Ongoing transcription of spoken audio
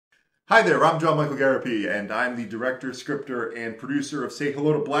Hi there, I'm John Michael Garapi, and I'm the director, scripter, and producer of Say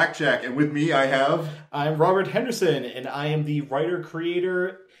Hello to Blackjack, and with me I have... I'm Robert Henderson, and I am the writer,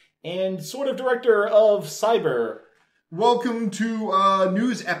 creator, and sort of director of Cyber. Welcome to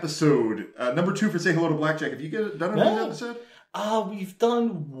news episode number 2 for Say Hello to Blackjack. Have you done a news episode? We've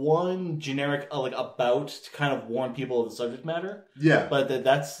done one generic, about to kind of warn people of the subject matter. Yeah. But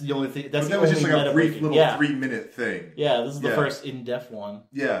that's the only thing. That was just like a brief little 3-minute thing. Yeah, this is the first in-depth one.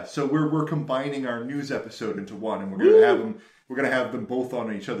 Yeah, so we're combining our news episode into one, and we're gonna have them both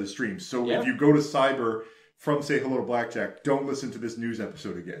on each other's streams. So if you go to Cyber from Say Hello to Blackjack, don't listen to this news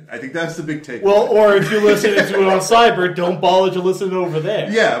episode again. I think that's the big takeaway. Well, or if you listen to it on Cyber, don't bother to listen over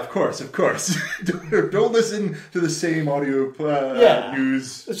there. Yeah, of course. Don't listen to the same audio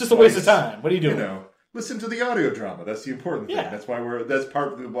news. It's just a waste of time. What are you doing? Listen to the audio drama. That's the important thing. That's part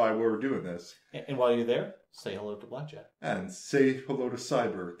of why we're doing this. And while you're there, say hello to Blackjack. And say hello to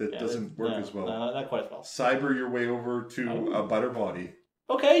Cyber. That doesn't work as well. Not quite as well. Cyber your way over to a butter body.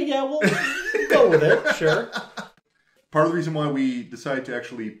 Okay, yeah, we'll go with it, sure. Part of the reason why we decided to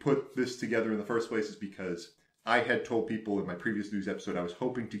actually put this together in the first place is because I had told people in my previous news episode I was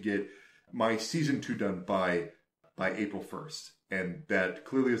hoping to get my season 2 done by April 1st. And that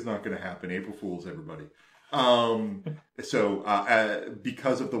clearly is not going to happen. April Fools, everybody.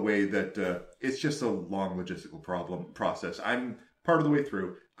 Because of the way that it's just a long logistical process. I'm part of the way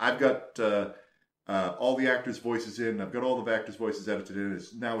through. I've got... all the actors' voices in. I've got all the actors' voices edited in.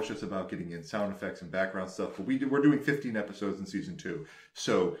 Now it's just about getting in sound effects and background stuff. But we're doing 15 episodes in season 2.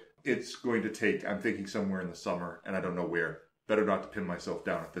 So it's going to take, I'm thinking, somewhere in the summer, and I don't know where. Better not to pin myself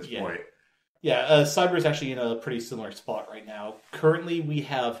down at this point. Yeah, Cyber is actually in a pretty similar spot right now. Currently, we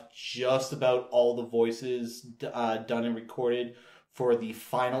have just about all the voices done and recorded for the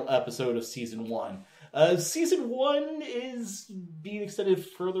final episode of Season 1. Season 1 is being extended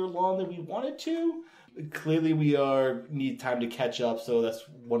further along than we wanted to. Clearly, we need time to catch up, so that's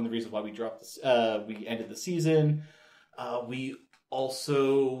one of the reasons why we dropped this. We ended the season. We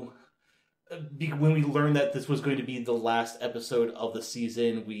also, when we learned that this was going to be the last episode of the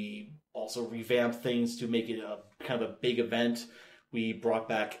season, we also revamped things to make it a kind of a big event. We brought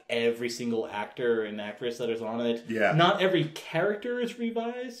back every single actor and actress that is on it. Yeah. Not every character is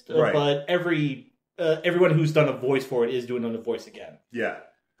revised, right. But everyone who's done a voice for it is doing a voice again. Yeah.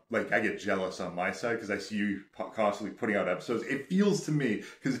 I get jealous on my side because I see you constantly putting out episodes. It feels to me,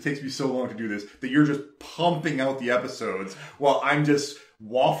 because it takes me so long to do this, that you're just pumping out the episodes while I'm just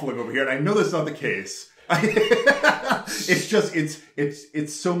waffling over here. And I know that's not the case. It's just,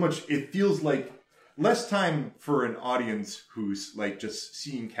 it's so much, it feels like less time for an audience who's just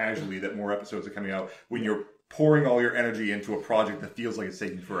seeing casually that more episodes are coming out when you're pouring all your energy into a project that feels like it's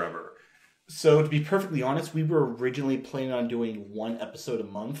taking forever. So to be perfectly honest, we were originally planning on doing one episode a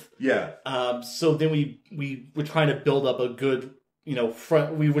month. Yeah. So then we were trying to build up a good, we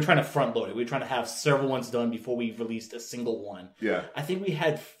were trying to front load it. We were trying to have several ones done before we released a single one. Yeah. I think we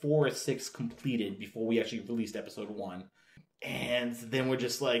had 4 or 6 completed before we actually released episode 1. And then we're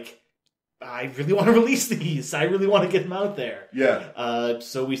just I really want to release these. I really want to get them out there. Yeah.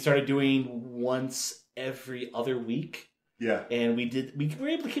 So we started doing once every other week. Yeah. And we were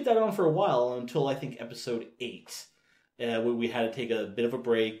able to keep that on for a while until I think episode 8, where we had to take a bit of a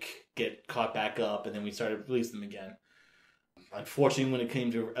break, get caught back up, and then we started releasing them again. Unfortunately, when it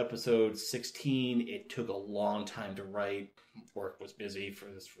came to episode 16, it took a long time to write. Work was busy for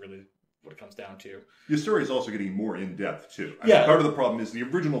this, really what it comes down to. Your story is also getting more in-depth, too. I mean, part of the problem is the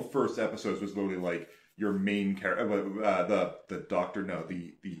original first episodes was literally your main character, the doctor, no,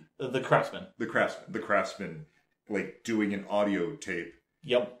 the craftsman. The craftsman, doing an audio tape.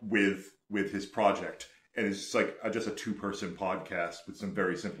 Yep. With his project. And it's just just a 2-person podcast with some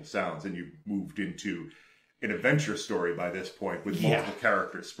very simple sounds. And you moved into an adventure story by this point with multiple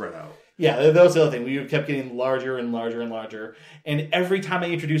characters spread out. Yeah, that was the other thing. We kept getting larger and larger and larger. And every time I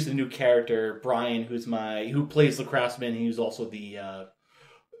introduced a new character, Brian, who plays the craftsman, he's also the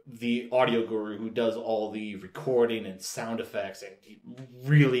audio guru who does all the recording and sound effects, and he's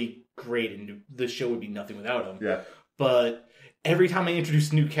really great, and the show would be nothing without him. Yeah. But every time I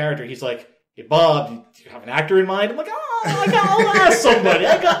introduce a new character, he's like, "Hey Bob, do you have an actor in mind?" I'm like, I'll ask somebody.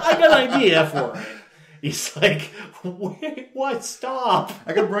 I got an idea for it. He's like, "Wait, what? Stop!"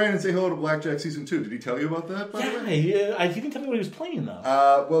 I got Brian and Say Hello to Blackjack season 2. Did he tell you about that? By the way? He didn't tell me what he was playing though.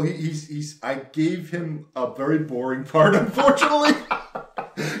 Well, I gave him a very boring part, unfortunately.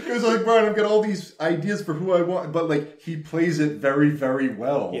 Because Brian, I've got all these ideas for who I want, but he plays it very, very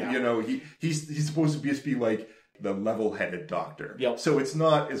well. Yeah. He's supposed to just be the level-headed doctor. Yep. So it's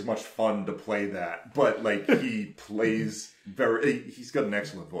not as much fun to play that, but like he plays he's got an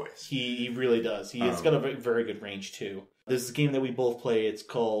excellent voice. He really does. He's got a very good range too. This is a game that we both play. It's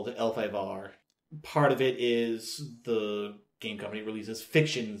called L5R. Part of it is the game company releases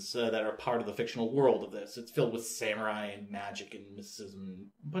fictions that are part of the fictional world of this. It's filled with samurai and magic and mysticism and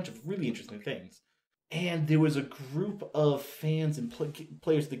a bunch of really interesting things. And there was a group of fans and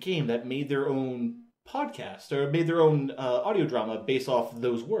players of the game that made their own podcast or made their own audio drama based off of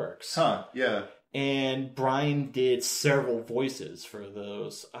those works. Huh, yeah. And Brian did several voices for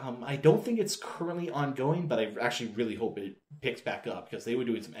those. I don't think it's currently ongoing, but I actually really hope it picks back up because they were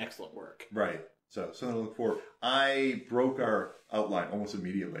doing some excellent work. Right. So something to look for. I broke our outline almost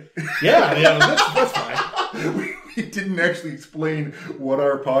immediately. Yeah, that's fine. We didn't actually explain what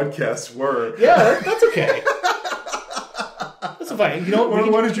our podcasts were. Yeah, that's okay. That's fine. You know,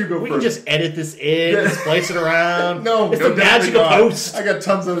 why did you go first? We can just edit this in, splice it around. No, it's the magic of post. I got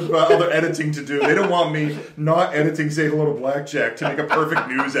tons of other editing to do. They don't want me not editing Say Hello to Blackjack to make a perfect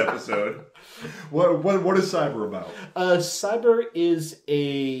news episode. What is Cyber about? Cyber is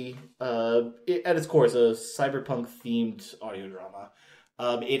at its core, is a cyberpunk themed audio drama.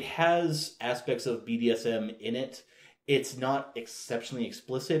 It has aspects of BDSM in it. It's not exceptionally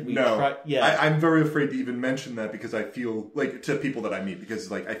explicit. I'm very afraid to even mention that because I feel like to people that I meet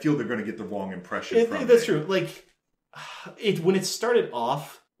because like I feel they're going to get the wrong impression from it. That's true. Like when it started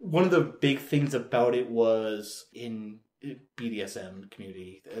off, one of the big things about it was in BDSM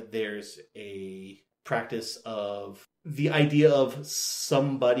community, there's a practice of the idea of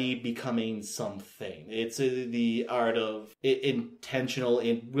somebody becoming something. It's the art of intentional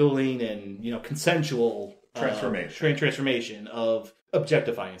and willing and consensual transformation of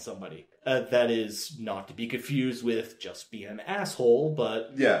objectifying somebody. That is not to be confused with just being an asshole,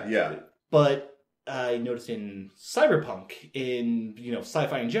 but yeah. But I noticed in cyberpunk, in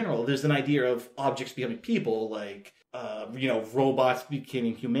sci-fi in general, there's an idea of objects becoming people, like robots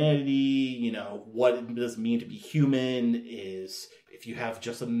becoming humanity. What does it mean to be human? Is if you have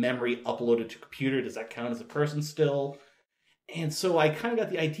just a memory uploaded to a computer, does that count as a person still? And so I kind of got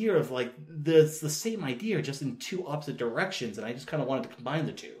the idea of like the same idea, just in two opposite directions, and I just kind of wanted to combine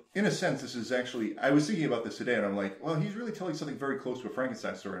the two. In a sense, this is actually, I was thinking about this today, and I'm like, well, he's really telling something very close to a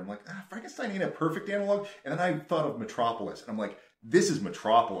Frankenstein story. I'm like, Frankenstein ain't a perfect analog. And then I thought of Metropolis, and I'm like, this is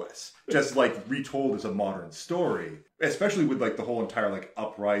Metropolis, just like retold as a modern story, especially with like the whole entire like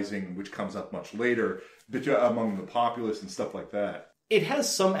uprising, which comes up much later, among the populace and stuff like that. It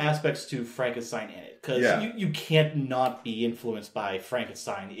has some aspects to Frankenstein in it, because you can't not be influenced by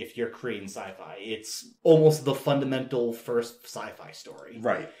Frankenstein if you're creating sci-fi. It's almost the fundamental first sci-fi story.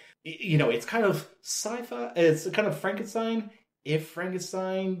 Right. It's kind of sci-fi, it's kind of Frankenstein if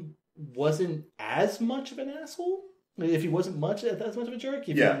Frankenstein wasn't as much of an asshole. If he wasn't as much of a jerk.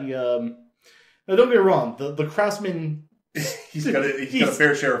 Now, don't get me wrong, the craftsman... he's got a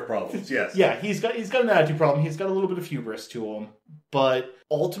fair share of problems, yes. Yeah, he's got an attitude problem. He's got a little bit of hubris to him. But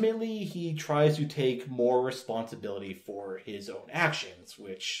ultimately, he tries to take more responsibility for his own actions,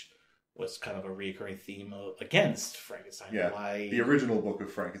 which was kind of a recurring theme against Frankenstein. Yeah, the original book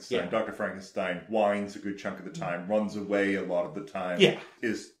of Frankenstein, Dr. Frankenstein, whines a good chunk of the time, runs away a lot of the time,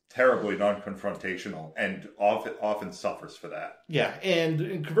 is terribly non-confrontational, and often suffers for that. Yeah,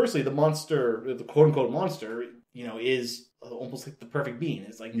 and conversely, the monster, the quote-unquote monster, is almost like the perfect being.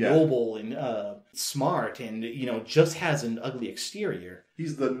 It's like noble and smart and, just has an ugly exterior.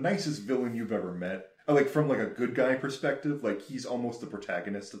 He's the nicest villain you've ever met. Like, from like a good guy perspective, like he's almost the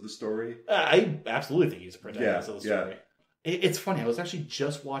protagonist of the story. I absolutely think he's the protagonist of the story. It's funny, I was actually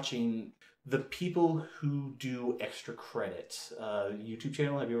just watching the people who do Extra Credit YouTube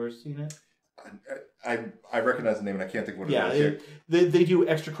channel. Have you ever seen it? I recognize the name and I can't think what it is. They do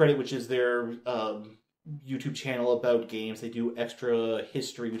Extra Credit, which is their YouTube channel about games. They do Extra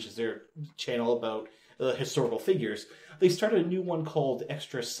History, which is their channel about historical figures. They started a new one called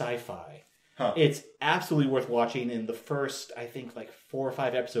Extra Sci-Fi. Huh. It's absolutely worth watching. In the first, I think, like 4 or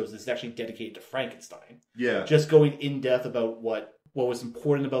 5 episodes, it's actually dedicated to Frankenstein. Yeah. Just going in depth about what was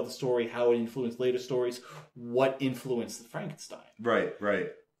important about the story, how it influenced later stories, what influenced Frankenstein. Right.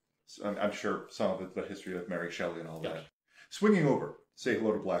 So I'm sure some of it's the history of Mary Shelley and all that. Swinging over, Say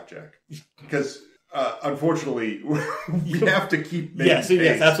Hello to Blackjack. Because... unfortunately, we have to keep making pace.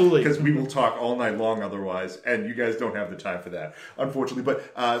 Yes, absolutely. Because we will talk all night long otherwise, and you guys don't have the time for that, unfortunately.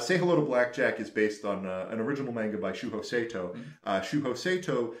 But Say Hello to Blackjack is based on an original manga by Shuhei Sato. Shuhei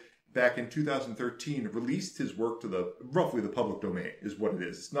Sato, back in 2013, released his work to roughly the public domain, is what it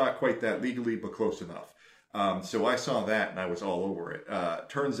is. It's not quite that legally, but close enough. So I saw that, and I was all over it.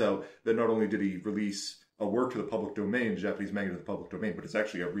 Turns out that not only did he release a work to the public domain, Japanese manga to the public domain, but it's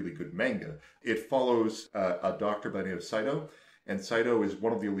actually a really good manga. It follows a doctor by the name of Saito, and Saito is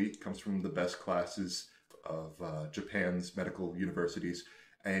one of the elite, comes from the best classes of Japan's medical universities,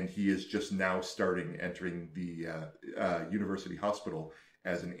 and he is just now entering the university hospital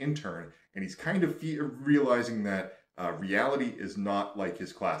as an intern, and he's kind of realizing that reality is not like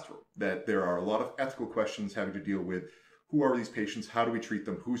his classroom, that there are a lot of ethical questions having to deal with. Who are these patients? How do we treat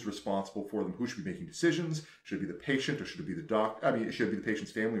them? Who's responsible for them? Who should be making decisions? Should it be the patient or should it be the doc? I mean, should it be the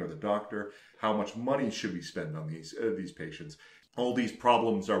patient's family or the doctor? How much money should we spend on these patients? All these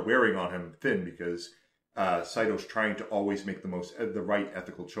problems are wearing on him thin because Saito's trying to always make the right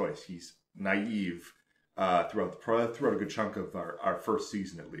ethical choice. He's naive throughout a good chunk of our first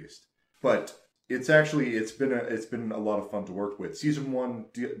season at least. But it's been a lot of fun to work with. Season 1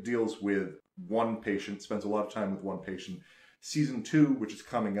 deals with one patient, spends a lot of time with one patient. Season 2, which is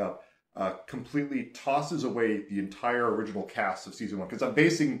coming up, completely tosses away the entire original cast of season 1 because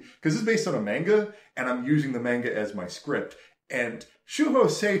this is based on a manga and I'm using the manga as my script. And Shuhei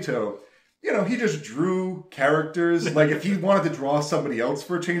Saito, he just drew characters. Like, if he wanted to draw somebody else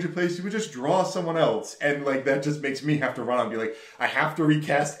for a change of place, he would just draw someone else. And, like, that just makes me have to run out and be like, I have to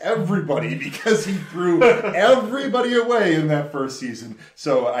recast everybody because he threw everybody away in that first season.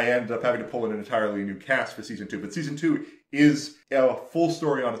 So I ended up having to pull in an entirely new cast for season 2. But season 2 is a full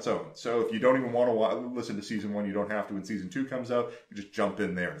story on its own. So if you don't even want to listen to season 1, you don't have to when season 2 comes out. You just jump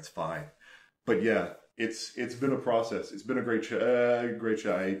in there. It's fine. But yeah. It's been a process. It's been a great show.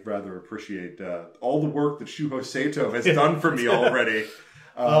 I rather appreciate all the work that Shuhei Saito has done for me already.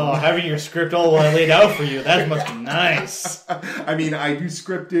 Having your script all laid out for you, that must be nice. I mean, I do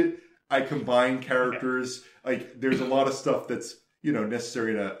script it. I combine characters. Like, there's a lot of stuff that's,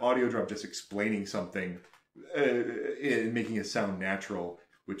 necessary in an audio drama, just explaining something and making it sound natural,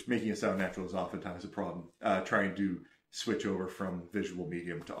 which making it sound natural is oftentimes a problem. Trying to switch over from visual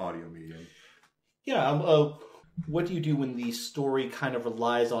medium to audio medium. Yeah, what do you do when the story kind of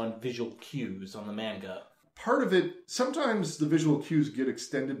relies on visual cues on the manga? Part of it, sometimes the visual cues get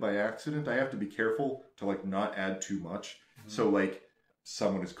extended by accident. I have to be careful to, not add too much. Mm-hmm. So,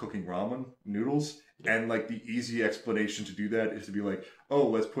 someone is cooking ramen noodles, and, the easy explanation to do that is to be like, oh,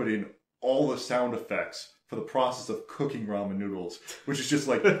 let's put in all the sound effects for the process of cooking ramen noodles, which is just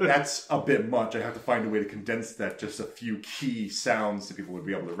that's a bit much. I have to find a way to condense that, just a few key sounds that people would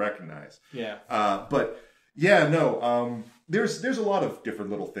be able to recognize. Yeah. There's a lot of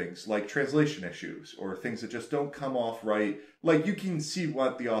different little things, like translation issues or things that just don't come off right. Like, you can see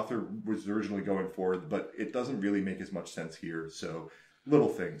what the author was originally going for, but it doesn't really make as much sense here. So a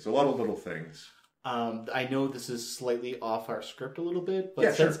lot of little things. I know this is slightly off our script a little bit,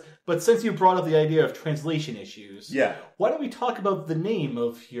 but yeah, since you brought up the idea of translation issues, yeah, why don't we talk about the name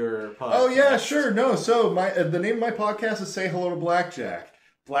of your podcast? Oh yeah, sure. No, so the name of my podcast is Say Hello to Blackjack.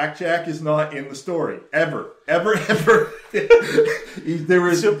 Blackjack is not in the story ever. If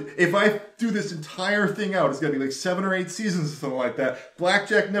I do this entire thing out, it's gonna be 7 or 8 seasons or something like that.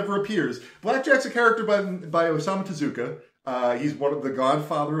 Blackjack never appears. Blackjack's a character by Osamu Tezuka. He's one of the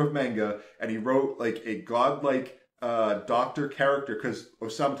godfather of manga, and he wrote a godlike doctor character because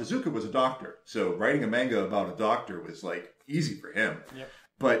Osamu Tezuka was a doctor. So writing a manga about a doctor was easy for him. Yep.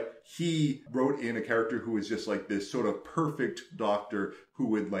 But he wrote in a character who was just this sort of perfect doctor who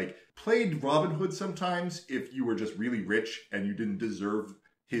would played Robin Hood sometimes. If you were just really rich and you didn't deserve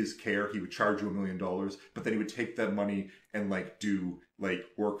his care, he would charge you $1 million, but then he would take that money and do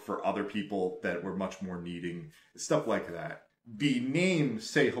work for other people that were much more needing, stuff like that. The name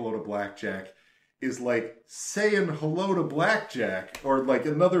Say Hello to Blackjack is saying hello to Blackjack, or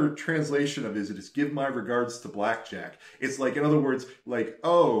another translation of it is give my regards to Blackjack. It's in other words,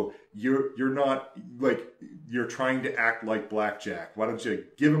 oh, you're not you're trying to act like Blackjack. Why don't you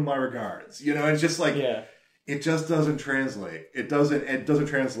give him my regards? It's just yeah. It just doesn't translate. It doesn't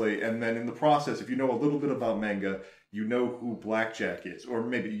translate. And then in the process, if you know a little bit about manga, you know who Blackjack is, or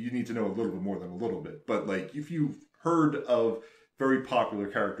maybe you need to know a little bit more than a little bit. But if you've heard of very popular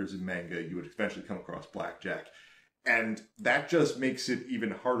characters in manga, you would eventually come across Blackjack. And that just makes it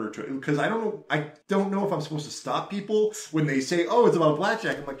even harder to, because I don't know if I'm supposed to stop people when they say, oh, it's about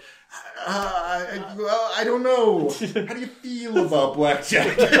Blackjack. I'm I don't know. How do you feel about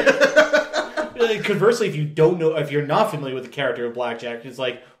Blackjack? Conversely, if you're not familiar with the character of Blackjack, it's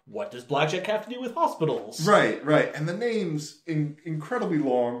what does Blackjack have to do with hospitals? Right. And the name's incredibly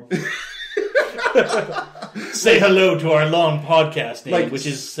long. Say hello to our long podcast name, which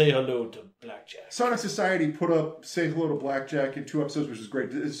is Say Hello to Blackjack. Sonic Society put up Say Hello to Blackjack in 2 episodes, which is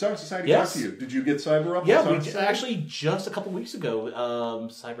great. Did Sonic Society Yes. talk to you? Did you get Cyber up? Yeah, on Sonic we Society? actually just a couple weeks ago,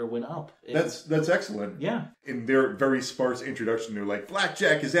 Cyber went up. That's excellent. Yeah. In their very sparse introduction, they're like,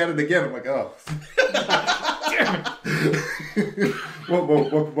 Blackjack is at it again. I'm like, oh.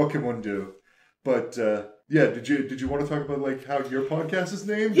 what can one do? But yeah, did you want to talk about like how your podcast is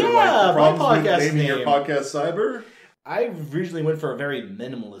named? Yeah, or, like, my problems with podcast naming your name. podcast Cyber? I originally went for a very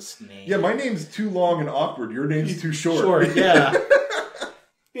minimalist name. Yeah, my name's too long and awkward. Your name's too short. Short, yeah.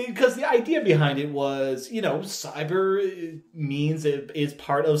 Because the idea behind it was, cyber means it is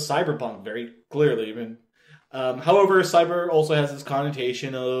part of cyberpunk very clearly. I mean, however, cyber also has this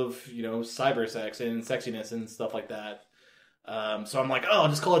connotation of, cyber sex and sexiness and stuff like that. So I'm like, I'll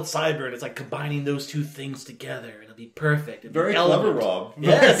just call it cyber, and it's like combining those two things together, and it'll be perfect. It'll Very be clever, elegant. Rob.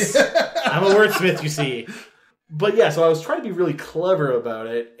 Yes, I'm a wordsmith, you see. But yeah, so I was trying to be really clever about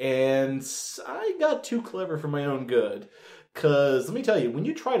it, and I got too clever for my own good. Because let me tell you, when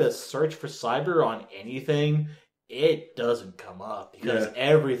you try to search for cyber on anything, it doesn't come up because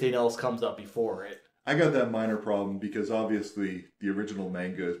everything else comes up before it. I got that minor problem because obviously the original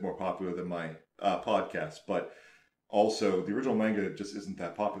manga is more popular than my podcast, but also the original manga just isn't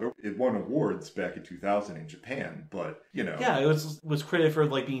that popular. It won awards back in 2000 in Japan, but Yeah, it was credited for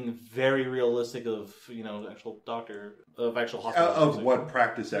like being very realistic of actual hospital of what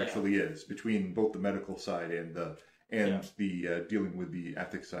practice actually is between both the medical side and the dealing with the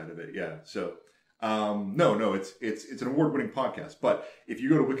ethics side of it. Yeah, so. No, it's an award-winning podcast. But if you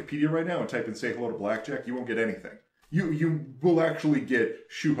go to Wikipedia right now and type in "Say Hello to Blackjack," you won't get anything. You will actually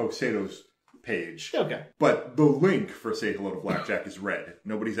get Shuho Sato's page. Okay. But the link for "Say Hello to Blackjack" is red.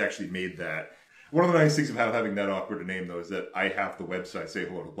 Nobody's actually made that. One of the nice things about having that awkward a name, though, is that I have the website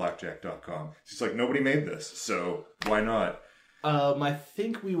sayhellotoblackjack.com. It's just like nobody made this, so why not? I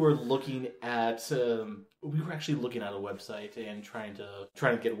think we were looking at actually looking at a website and trying to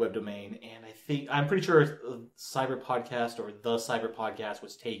get a web domain, and I'm pretty sure Cyber Podcast or the Cyber Podcast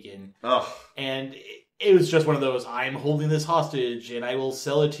was taken. Ugh. And it was just one of those, I'm holding this hostage and I will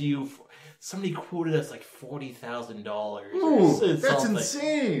sell it to you for, somebody quoted us like $40,000. Ooh, that's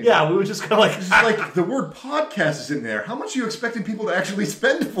insane. Yeah, we were just kind of like... It's like the word podcast is in there. How much are you expecting people to actually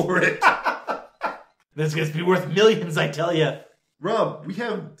spend for it? This is going to be worth millions, I tell you. Rob, we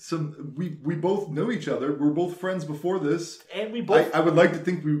have some... We both know each other. We're both friends before this. And we both... I would like to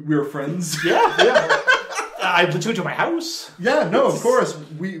think we were friends. Yeah. I put you into my house. Yeah, no, of course.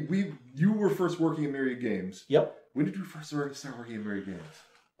 You were first working at Myriad Games. Yep. When did you first start working at Myriad Games?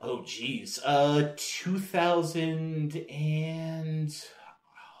 Oh, geez. 2000 and...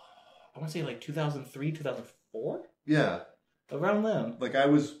 I want to say like 2003, 2004? Yeah. Around then. Like I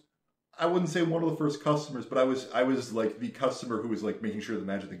wouldn't say one of the first customers, but I was like the customer who was like making sure the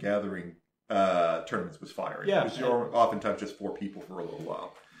Magic the Gathering tournaments was firing. Yeah. Because you're oftentimes just 4 people for a little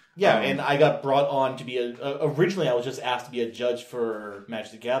while. Yeah, and I got brought on to be originally I was just asked to be a judge for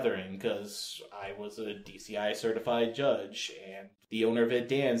Magic the Gathering because I was a DCI certified judge, and the owner of it,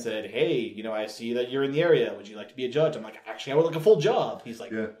 Dan, said, "Hey, I see that you're in the area. Would you like to be a judge?" I'm like, "Actually, I would like a full job." He's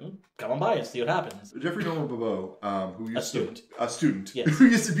like, "Come on by and see what happens." Jeffrey Norman Bobo, who used a student, yes. who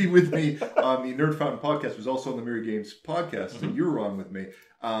used to be with me on the Nerd Fountain podcast, was also on the Myriad Games podcast, and you were on with me.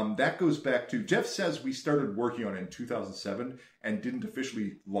 That goes back to, Jeff says we started working on it in 2007 and didn't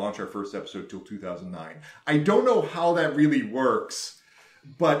officially launch our first episode till 2009. I don't know how that really works,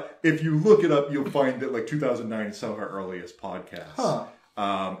 but if you look it up, you'll find that like 2009 is some of our earliest podcasts. Huh.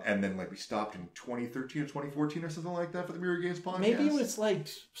 And then like we stopped in 2013 or 2014 or something like that for the Myriad Games podcast. Maybe it was like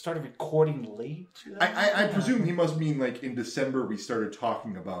started recording late. I presume he must mean like in December we started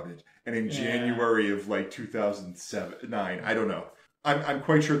talking about it, and in January of like 2009. I don't know. I'm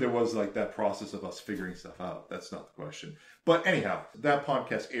quite sure there was like that process of us figuring stuff out. That's not the question. But anyhow, that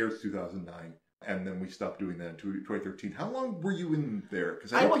podcast airs 2009, and then we stopped doing that in 2013. How long were you in there?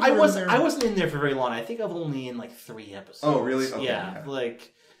 Because I wasn't in there for very long. I think I was only in like 3 episodes. Oh, really? Okay, yeah,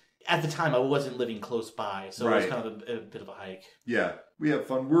 like at the time I wasn't living close by, so it was kind of a bit of a hike. Yeah, we have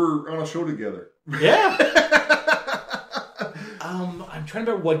fun. We're on a show together. Yeah. I'm trying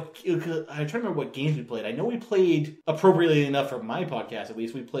to remember what games we played. I know we played, appropriately enough for my podcast at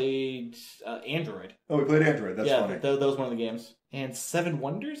least, we played Android. Oh, we played Android. That's funny. That was one of the games. And Seven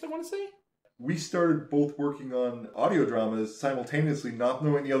Wonders, I want to say? We started both working on audio dramas simultaneously, not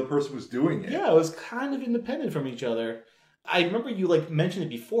knowing the other person was doing it. Yeah, it was kind of independent from each other. I remember you mentioned it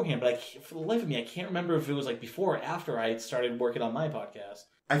beforehand, but for the life of me, I can't remember if it was before or after I started working on my podcast.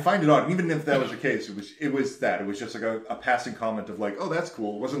 I find it odd. Even if that was the case, it was just like a passing comment of like, oh, that's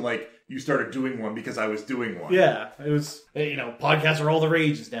cool. It wasn't like you started doing one because I was doing one. Yeah, it was, podcasts are all the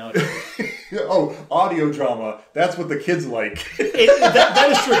rages now. Oh, audio drama. That's what the kids like. That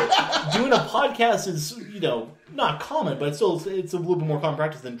is true. Doing a podcast is, not common, but it's a little bit more common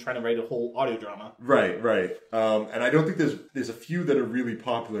practice than trying to write a whole audio drama. Right. And I don't think there's a few that are really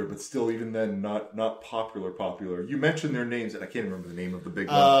popular, but still, even then, not popular. You mentioned their names, and I can't remember the name of the big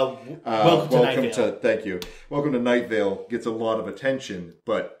one. Welcome to thank you. Welcome to Night Vale gets a lot of attention,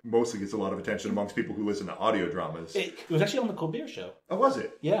 but mostly gets a lot of attention amongst people who listen to audio dramas. It was actually on the Colbert Show. Oh, was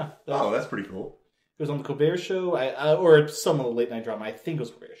it? Yeah. Oh, that's pretty cool. It was on the Colbert Show, or some of the late night drama. I think it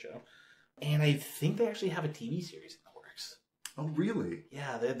was Colbert Show. And I think they actually have a TV series in the works. Oh, really?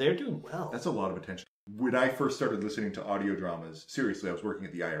 Yeah, they're doing well. That's a lot of attention. When I first started listening to audio dramas, seriously, I was working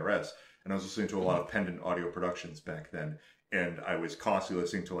at the IRS, and I was listening to a lot of pendant audio productions back then. And I was constantly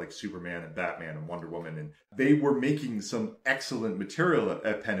listening to like Superman and Batman and Wonder Woman, and they were making some excellent material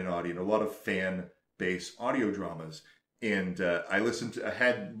at Pendant Audio, and a lot of fan-based audio dramas. And I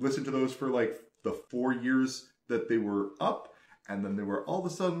had listened to those for like the 4 years that they were up, and then they were all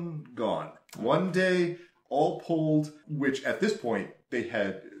of a sudden gone. One day, all pulled, which at this point they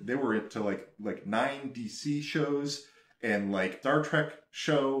were into like 9 DC shows and like Star Trek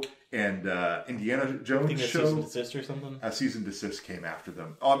show and Indiana Jones show. Cease and Desist or something? A Cease and Desist came after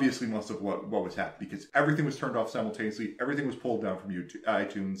them. Obviously, most of what was happening, because everything was turned off simultaneously. Everything was pulled down from YouTube,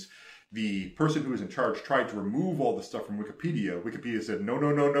 iTunes. The person who was in charge tried to remove all the stuff from Wikipedia. Wikipedia said,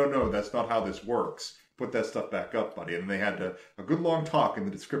 no, that's not how this works. Put that stuff back up, buddy. And they had a good long talk in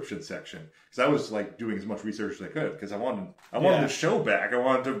the description section. Because I was like doing as much research as I could, because I wanted the show back. I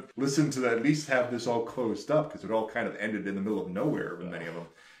wanted to listen to at least have this all closed up, because it all kind of ended in the middle of nowhere with many of them.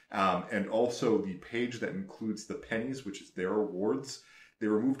 And also the page that includes the pennies, which is their awards. They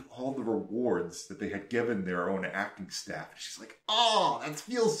removed all the rewards that they had given their own acting staff. She's like, oh, that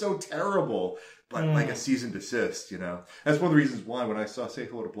feels so terrible. But like a cease and desist, That's one of the reasons why when I saw Say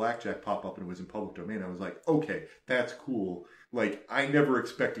Hello to Blackjack pop up and it was in public domain, I was like, okay, that's cool. Like, I never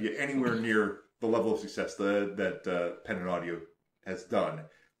expect to get anywhere near the level of success that Pendant Audio has done.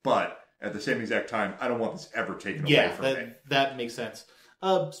 But at the same exact time, I don't want this ever taken away from me. That makes sense.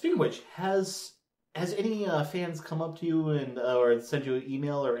 Speaking of which, has any fans come up to you and or sent you an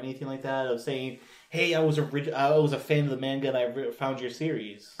email or anything like that of saying, "Hey, I was a fan of the manga and I found your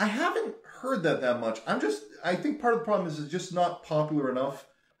series"? I haven't heard that much. I think part of the problem is it's just not popular enough.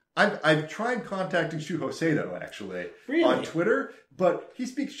 I've tried contacting Shuho Seido actually on Twitter, but he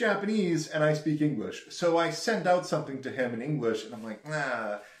speaks Japanese and I speak English, so I send out something to him in English and I'm like,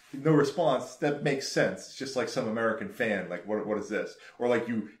 no response. That makes sense. It's just like some American fan. Like, what is this? Or like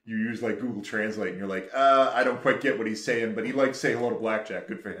you use like Google Translate and you're like, I don't quite get what he's saying, but he likes Say Hello to Blackjack.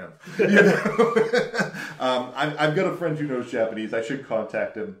 Good for him. I've got a friend who knows Japanese. I should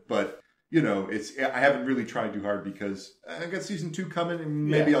contact him, but I haven't really tried too hard because I got season 2 coming, and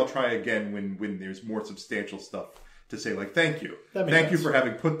maybe I'll try again when there's more substantial stuff to say. Like, thank you you for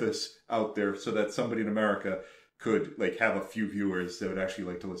having put this out there so that somebody in America could like have a few viewers that would actually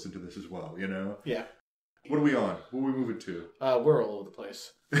like to listen to this as well, Yeah. What are we on? What are we moving to? We're all over the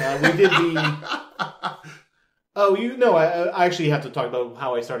place. We did the... I actually have to talk about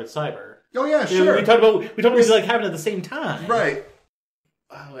how I started Cyber. Oh yeah, sure. We talked about it like happened at the same time. Right.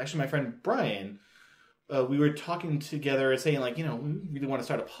 Actually, my friend Brian, we were talking together and saying like, we really want to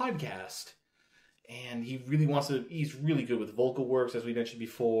start a podcast. And he's really good with vocal works, as we mentioned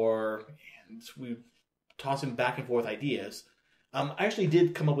before. And we tossing back and forth ideas. I actually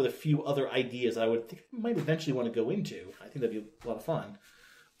did come up with a few other ideas I would think I might eventually want to go into. I think that'd be a lot of fun.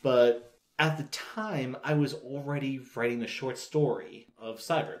 But at the time, I was already writing the short story of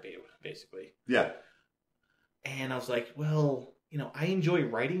Cyber, basically. Yeah. And I was like, well, I enjoy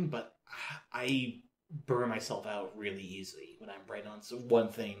writing, but I burn myself out really easily when I'm writing on one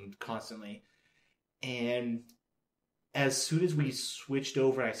thing constantly. And as soon as we switched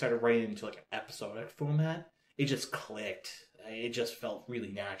over and I started writing into like an episodic format, it just clicked. It just felt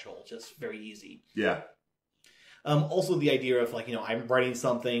really natural, just very easy. Yeah. Also the idea of like, I'm writing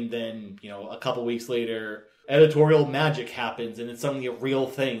something, then, a couple weeks later, editorial magic happens and it's suddenly a real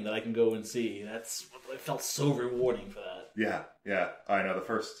thing that I can go and see. It felt so rewarding for that. Yeah. I know the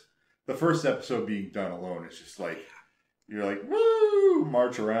first episode being done alone is just like, you're like, woo,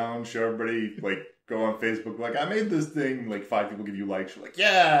 march around, show everybody, like, go on Facebook like, I made this thing, like 5 people give you likes, you're like,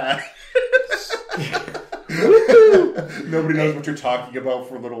 yeah! Nobody knows what you're talking about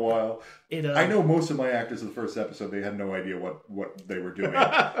for a little while. I know most of my actors in the first episode, they had no idea what they were doing.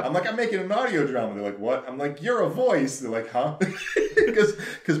 I'm like, I'm making an audio drama. They're like, what? I'm like, you're a voice. They're like, huh?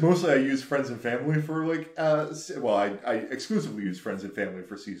 Because mostly I use friends and family for like, I exclusively use friends and family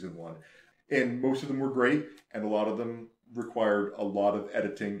for season 1. And most of them were great, and a lot of them required a lot of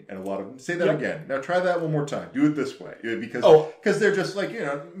editing and a lot of... Say that again. Now try that one more time. Do it this way. Because they're just like,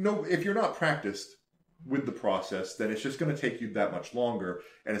 if you're not practiced with the process, then it's just going to take you that much longer,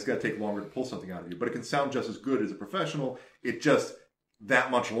 and it's going to take longer to pull something out of you. But it can sound just as good as a professional. It just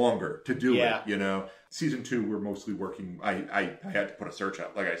that much longer to do it, Season 2, we're mostly working... I had to put a search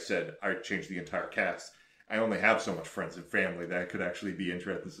out. Like I said, I changed the entire cast. I only have so much friends and family that I could actually be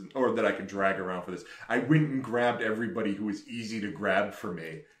interested in, or that I can drag around for this. I went and grabbed everybody who was easy to grab for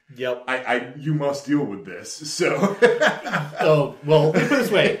me. Yep. You must deal with this, so... Oh, well, let me put it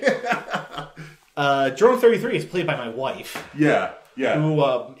this way. Drone 33 is played by my wife. Yeah.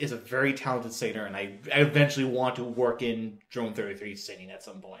 Who is a very talented singer, and I eventually want to work in Drone 33 singing at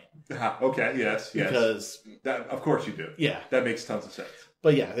some point. Okay, yes. Because... of course you do. Yeah. That makes tons of sense.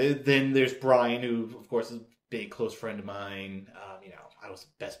 But yeah, then there's Brian, who, of course, is a big, close friend of mine. I was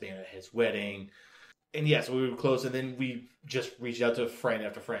the best man at his wedding. And yeah, so we were close, and then we just reached out to friend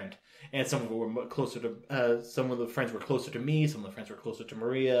after friend. And some of them were closer to, some of the friends were closer to me, some of the friends were closer to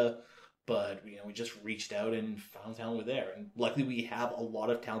Maria. But, we just reached out and found talent were there. And luckily we have a lot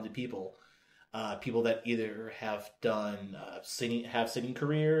of talented people. People that either have done singing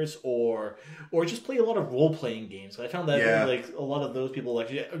careers or just play a lot of role-playing games. I found that like a lot of those people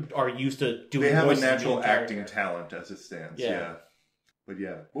actually are used to doing. They have a natural acting talent as it stands. Yeah. But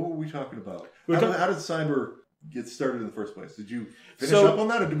what were we talking about? How did Cyber get started in the first place? Did you finish up on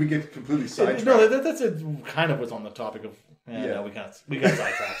that, or did we get completely sidetracked? No, that's kind of was on the topic of. No, we got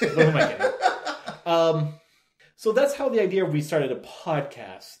sidetracked. What am I kidding? So that's how the idea we started a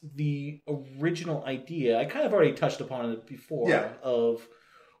podcast. The original idea, I kind of already touched upon it before, of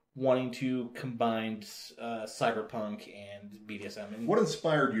wanting to combine cyberpunk and BDSM. And what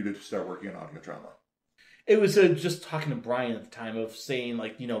inspired you to start working on audio drama? It was just talking to Brian at the time of saying,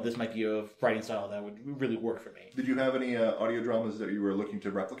 like, this might be a writing style that would really work for me. Did you have any audio dramas that you were looking to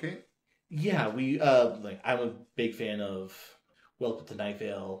replicate? Yeah, I'm a big fan of Welcome to Night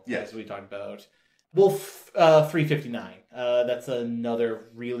Vale, as we talked about. Wolf 359. That's another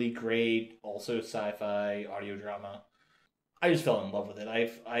really great, also sci-fi audio drama. I just fell in love with it.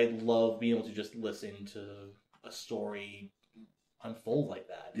 I love being able to just listen to a story unfold like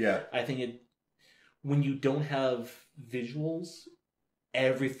that. Yeah. I think when you don't have visuals,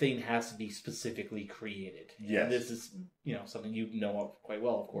 everything has to be specifically created. Yes. And this is, something you know of quite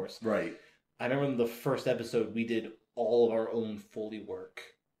well, of course. Right. I remember in the first episode, we did all of our own Foley work.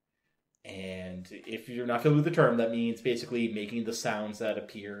 And if you're not familiar with the term, that means basically making the sounds that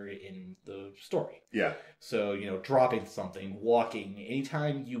appear in the story. Yeah. So, dropping something, walking,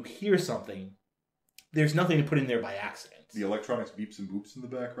 anytime you hear something, there's nothing to put in there by accident. The electronics beeps and boops in the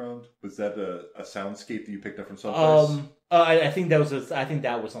background, was that a soundscape that you picked up from someplace? I think that was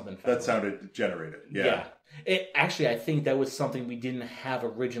something that sounded generated. Yeah. I think that was something we didn't have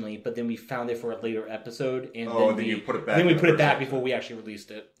originally, but then we found it for a later episode, and then you put it back. Then we put it back before we actually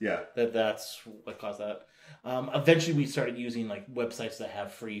released it. Yeah. That's what caused that. Eventually, we started using websites that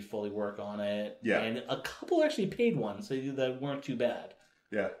have free Foley work on it. Yeah. And a couple actually paid ones that weren't too bad.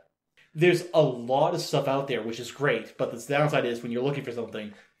 Yeah. There's a lot of stuff out there, which is great, but the downside is when you're looking for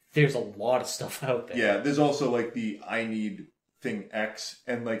something, there's a lot of stuff out there. Yeah, there's also the I need thing X,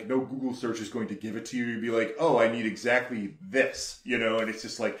 and no Google search is going to give it to you. You'd be like, oh, I need exactly this, and it's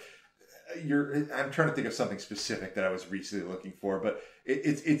just I'm trying to think of something specific that I was recently looking for, but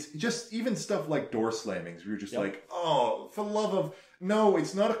it's just even stuff like door slammings. We were just oh, for the love of... No,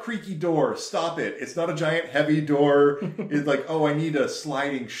 it's not a creaky door. Stop it. It's not a giant heavy door. It's oh, I need a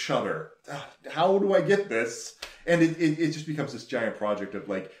sliding shutter. How do I get this? And it just becomes this giant project of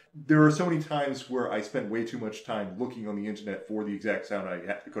there are so many times where I spent way too much time looking on the internet for the exact sound I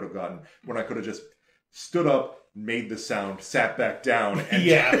could have gotten when I could have just stood up, made the sound, sat back down.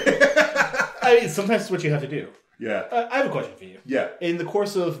 And sometimes it's what you have to do. Yeah. I have a question for you. Yeah. In the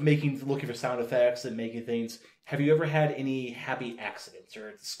course of looking for sound effects and making things, have you ever had any happy accidents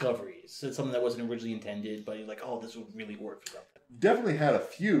or discoveries? So something that wasn't originally intended, but you're like, oh, this would really work for something. Definitely had a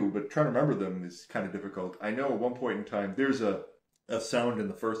few, but trying to remember them is kind of difficult. I know at one point in time, there's a sound in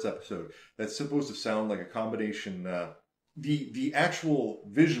the first episode that's supposed to sound like a combination. The actual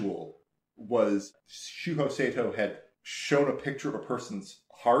visual was Shuho Sato had shown a picture of a person's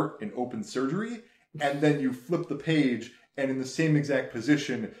heart in open surgery, and then you flip the page, and in the same exact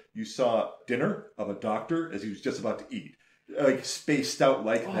position, you saw dinner of a doctor as he was just about to eat. Like spaced out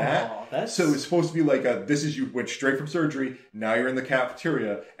like that. That's... So it's supposed to be like this is you went straight from surgery, now you're in the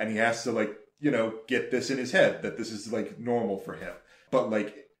cafeteria, and he has to like, get this in his head that this is like normal for him. But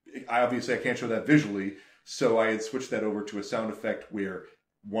like, I can't show that visually, so I had switched that over to a sound effect where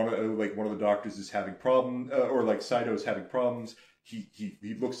one of the doctors is having problems, or like Saito's having problems.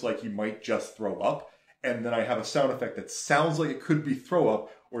 He looks like he might just throw up, and then I have a sound effect that sounds like it could be throw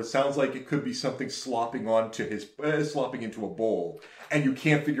up, or it sounds like it could be something slopping into a bowl, and you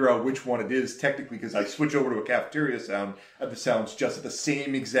can't figure out which one it is technically because I switch over to a cafeteria sound, and the sound's just at the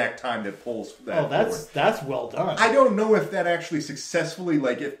same exact time that pulls that. That's well done. I don't know if that actually successfully,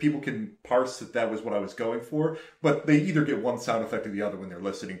 like if people can parse that was what I was going for, but they either get one sound effect or the other when they're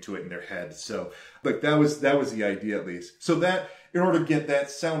listening to it in their head. So like that was the idea at least. So that in order to get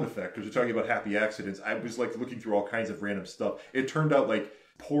that sound effect, because we're talking about happy accidents, I was like looking through all kinds of random stuff. It turned out like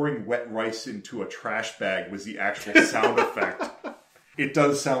pouring wet rice into a trash bag was the actual sound effect. It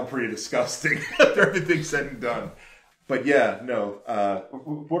does sound pretty disgusting after everything's said and done. But yeah, no.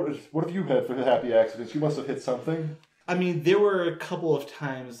 What have you had for happy accidents? You must have hit something. I mean, there were a couple of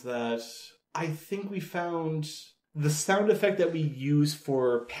times that I think we found the sound effect that we use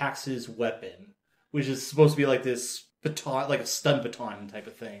for Pax's weapon, which is supposed to be like this baton, like a stun baton type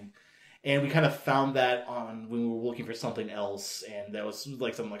of thing. And we kind of found that on when we were looking for something else, and that was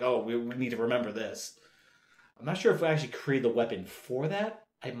like something like, oh, we need to remember this. I'm not sure if we actually created the weapon for that.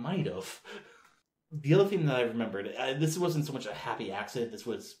 I might have. The other thing that I remembered, this wasn't so much a happy accident, this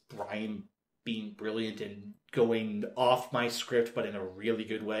was Brian being brilliant and going off my script, but in a really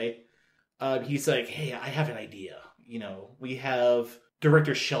good way. He's like, hey, I have an idea. We have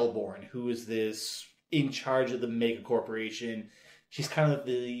Director Shelbourne, who is this in charge of the mega corporation. She's kind of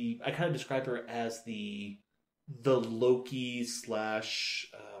I kind of describe her as the Loki /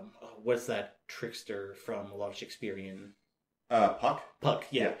 what's that trickster from a lot of Shakespearean? Puck? Puck,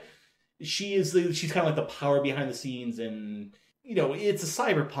 yeah. She's kind of like the power behind the scenes, and it's a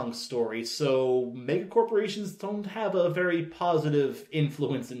cyberpunk story, so mega corporations don't have a very positive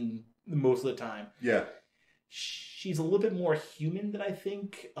influence in most of the time. Yeah. She's a little bit more human than I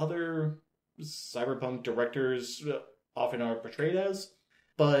think other cyberpunk directors often are portrayed as.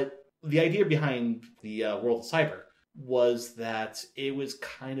 But the idea behind the World of Cyber was that it was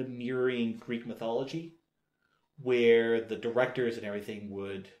kind of mirroring Greek mythology, where the directors and everything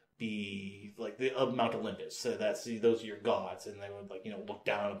would be like the Mount Olympus. So those are your gods, and they would look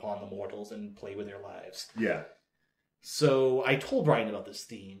down upon the mortals and play with their lives. Yeah. So I told Brian about this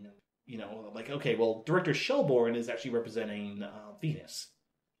theme. Okay, well, Director Shelbourne is actually representing Venus.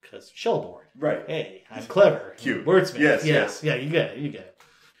 Because Shelbourne. Right. Hey, I'm clever. Cute. Wordsmith. Yes. Yeah, you get it.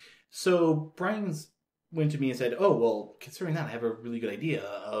 So Brian went to me and said, oh, well, considering that, I have a really good idea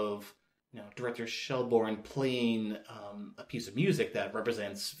of Director Shelbourne playing a piece of music that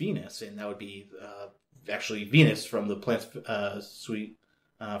represents Venus, and that would be actually Venus from the Plant Suite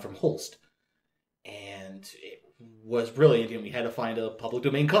from Holst. And it was brilliant, and we had to find a public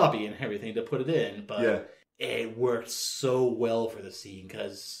domain copy and everything to put it in, but it worked so well for the scene,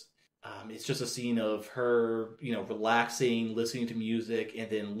 because it's just a scene of her, relaxing, listening to music, and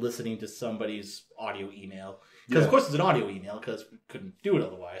then listening to somebody's audio email. Because, of course, it's an audio email, because we couldn't do it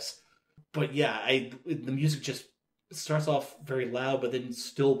otherwise. But yeah, the music just starts off very loud, but then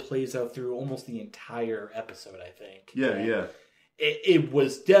still plays out through almost the entire episode, I think. Yeah. It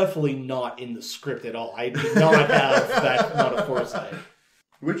was definitely not in the script at all. I did not have that amount of foresight.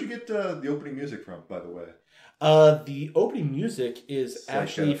 Where'd you get the opening music from, by the way? The opening music is it's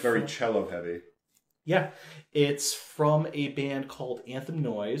actually very cello heavy. Yeah, it's from a band called Anthem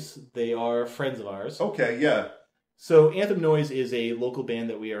Noise. They are friends of ours. Okay, yeah. So Anthem Noise is a local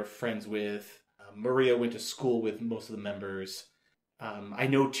band that we are friends with. Maria went to school with most of the members. I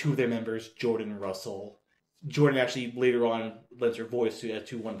know two of their members, Jordan and Russell. Jordan actually later on lends her voice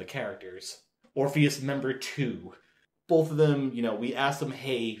to one of the characters. Orpheus member 2. Both of them, we asked them,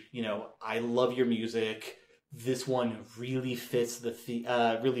 hey, I love your music. This one really fits the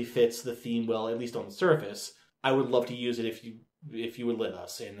theme well, at least on the surface. I would love to use it if you would let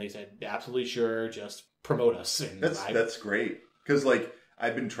us. And they said, absolutely sure, just promote us. And that's great. Because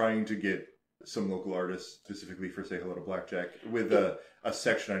I've been trying to get some local artists, specifically for Say Hello to Blackjack, with a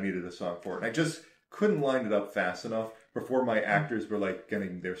section I needed a song for. And I just couldn't line it up fast enough before my actors were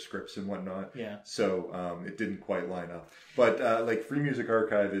getting their scripts and whatnot. Yeah. So it didn't quite line up. But Free Music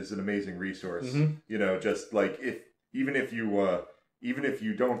Archive is an amazing resource. Mm-hmm. Just if you even if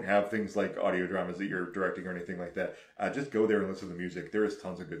you don't have things like audio dramas that you're directing or anything like that, just go there and listen to the music. There is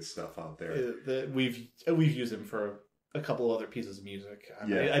tons of good stuff out there. We've used them for a couple of other pieces of music.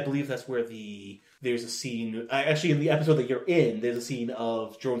 I believe that's where there's a scene, actually in the episode that you're in, there's a scene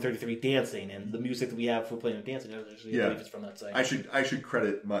of Drone 33 dancing, and the music that we have for playing and dancing, I believe it's from that site. I should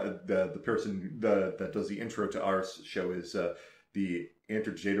credit the person that does the intro to our show is the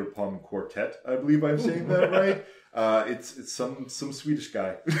Interjadopom Quartet. I believe I'm saying that right. It's some Swedish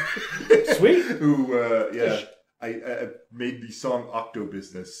guy. Sweet. Who I made the song Octo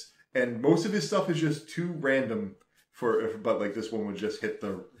Business, and most of his stuff is just too random but like this one would just hit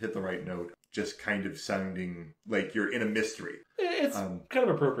the right note, just kind of sounding like you're in a mystery. It's kind of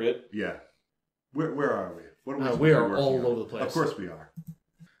appropriate. Yeah. Where are we? What we are all over the place. Of course we are.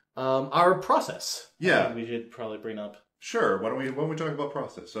 Our process. Yeah. We should probably bring up. Sure. Why don't we talk about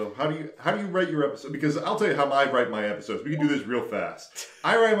process? So how do you write your episode? Because I'll tell you how I write my episodes. We can do this real fast.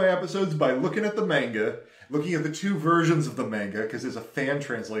 I write my episodes by looking at the manga, looking at the two versions of the manga, because there's a fan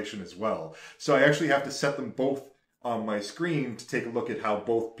translation as well. So I actually have to set them both on my screen to take a look at how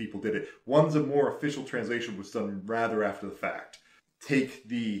both people did it. One's a more official translation, was done rather after the fact. Take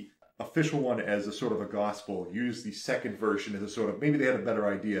the official one as a sort of a gospel, use the second version as a sort of, maybe they had a better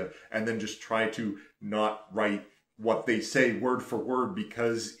idea, and then just try to not write what they say word for word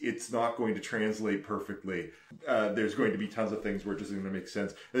because it's not going to translate perfectly. There's going to be tons of things where it just isn't going to make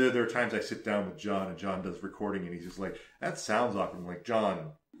sense. There are times I sit down with John and John does recording and he's just like, that sounds awkward. I'm like,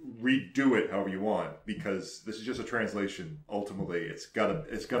 John, redo it however you want because this is just a translation. Ultimately, it's gotta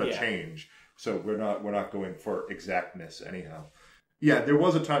change. So we're not going for exactness anyhow. Yeah, there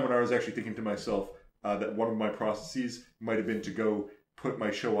was a time when I was actually thinking to myself that one of my processes might have been to go put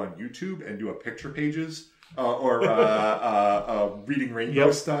my show on YouTube and do a picture pages or Reading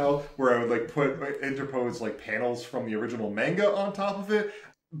Rainbow style, where I would interpose panels from the original manga on top of it.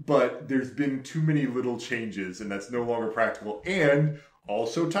 But there's been too many little changes, and that's no longer practical, and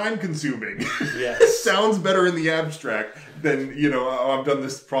also time consuming. Yeah, it sounds better in the abstract than I've done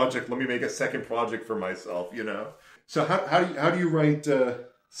this project. Let me make a second project for myself. So how do you write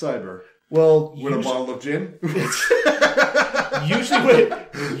Cyber? Well, with a bottle of gin.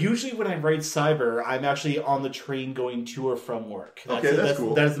 Usually when I write Cyber, I'm actually on the train going to or from work. That's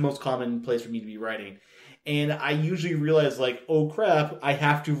cool. That is the most common place for me to be writing. And I usually realize, oh crap, I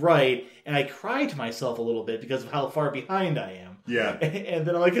have to write. And I cry to myself a little bit because of how far behind I am. Yeah. And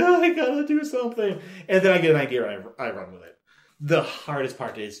then I'm like, I gotta do something. And then I get an idea and I run with it. The hardest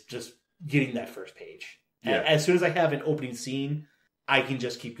part is just getting that first page. Yeah. As soon as I have an opening scene, I can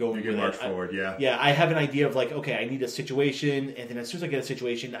just keep going. You can march forward, yeah. Yeah, I have an idea of okay, I need a situation, and then as soon as I get a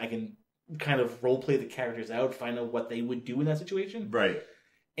situation, I can kind of role play the characters out, find out what they would do in that situation. Right.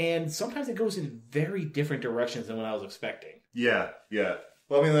 And sometimes it goes in very different directions than what I was expecting. Yeah.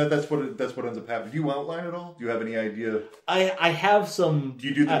 Well, I mean, that's what ends up happening. Do you outline at all? Do you have any idea? I have some... Do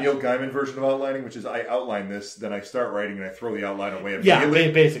you do the Neil Gaiman version of outlining, which is I outline this, then I start writing, and I throw the outline away immediately?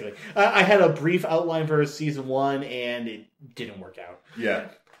 Yeah, basically. I had a brief outline for season 1, and it didn't work out. Yeah.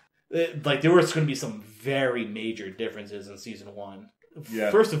 There was going to be some very major differences in season 1.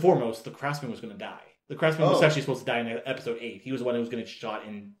 Yeah. First and foremost, the Craftsman was going to die. The Craftsman was actually supposed to die in episode 8. He was the one who was going to get shot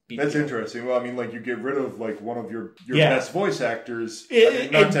and beat. That's interesting. Well, I mean, you get rid of one of your best voice actors.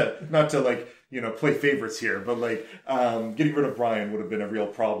 Not to play favorites here, but getting rid of Brian would have been a real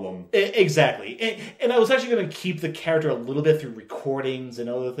problem. Exactly. And I was actually going to keep the character a little bit through recordings and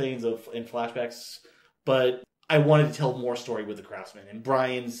other things and flashbacks, but I wanted to tell more story with the Craftsman. And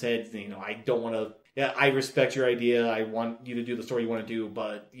Brian said, I don't want to. Yeah, I respect your idea. I want you to do the story you want to do,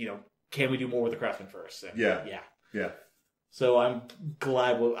 but can we do more with the Craftsman first? And yeah. So I'm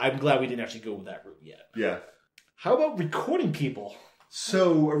glad we didn't actually go with that route yet. Yeah. How about recording people?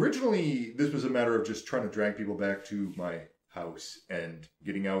 So originally, this was a matter of just trying to drag people back to my house and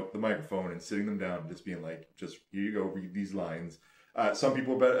getting out the microphone and sitting them down and just being just here you go, read these lines. Some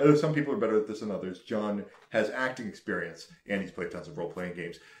people are better at this than others. John has acting experience and he's played tons of role-playing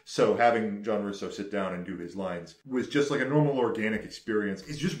games. So having John Russo sit down and do his lines was just a normal, organic experience.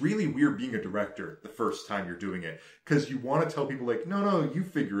 It's just really weird being a director the first time you're doing it because you want to tell people no, you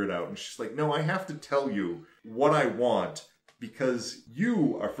figure it out. And she's like, no, I have to tell you what I want because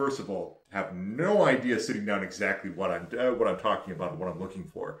you are, first of all, have no idea sitting down exactly what I'm talking about and what I'm looking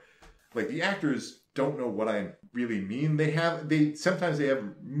for. The actors don't know what I really mean. Most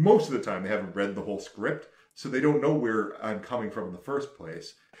of the time, they haven't read the whole script, so they don't know where I'm coming from in the first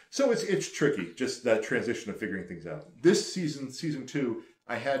place. So it's tricky, just that transition of figuring things out. This season 2,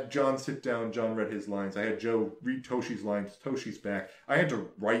 I had John sit down, John read his lines. I had Joe read Toshi's lines, Toshi's back. I had to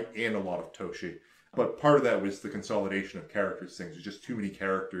write in a lot of Toshi. But part of that was the consolidation of characters things. There's just too many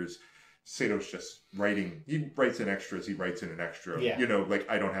characters. Sato's just writing. He writes in extras. He writes in an extra. Yeah. You know, like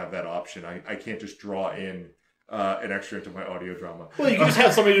I don't have that option. I can't just draw in an extra into my audio drama. Well, you can just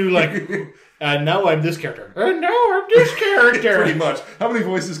have somebody do like, and now I'm this character. And now I'm this character. Pretty much. How many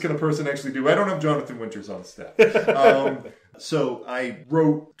voices can a person actually do? I don't have Jonathan Winters on staff. So I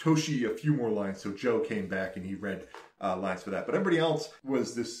wrote Toshi a few more lines. So Joe came back and he read lines for that. But everybody else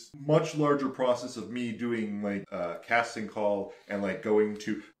was this much larger process of me doing like a casting call and like going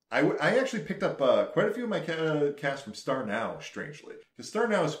to... I actually picked up quite a few of my cast from Star Now, strangely. Because Star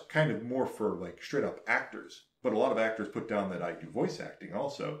Now is kind of more for like straight up actors. But a lot of actors put down that I do voice acting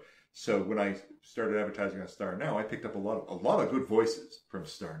also. So when I started advertising on Star Now, I picked up a lot of good voices from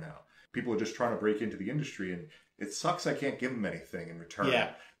Star Now. People are just trying to break into the industry, and it sucks I can't give them anything in return.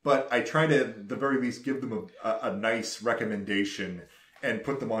 Yeah. But I try to, at the very least, give them a nice recommendation and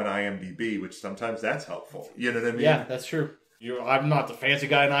put them on IMDb, which sometimes that's helpful. You know what I mean? Yeah, that's true. I'm not the fancy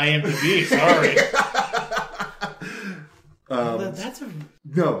guy in IMDb, sorry. That's a...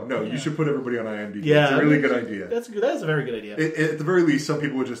 No, Yeah. you should put everybody on IMDb. Yeah, It's a really good idea. That is a very good idea. At the very least, some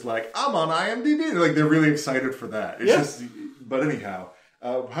people are just like, I'm on IMDb. They're really excited for that. It's just, but anyhow,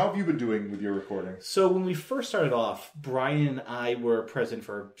 how have you been doing with your recording? So when we first started off, Brian and I were present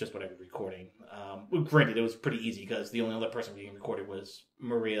for just whatever recording. Granted, it was pretty easy because the only other person being recorded was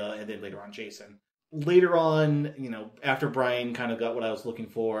Maria and then later on Jason. Later on, after Brian kind of got what I was looking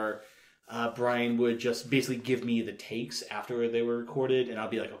for, Brian would just basically give me the takes after they were recorded, and I'll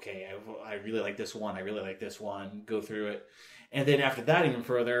be like, okay, I really like this one, I really like this one, go through it. And then after that, even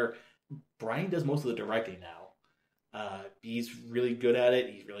further, Brian does most of the directing now. He's really good at it,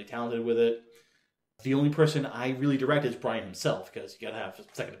 he's really talented with it. The only person I really direct is Brian himself, because you gotta have a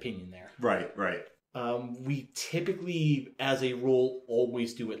second opinion there. Right. We typically, as a rule,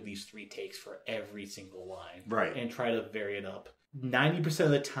 always do at least 3 takes for every single line. Right. And try to vary it up. 90%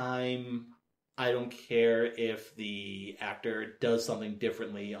 of the time, I don't care if the actor does something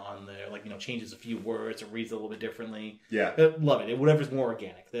differently on there, like, changes a few words or reads a little bit differently. Yeah. Love it. Whatever's more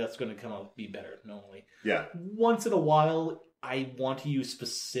organic, that's going to come out be better, normally. Yeah. Once in a while, I want to use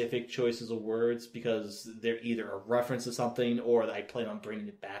specific choices of words because they're either a reference to something or I plan on bringing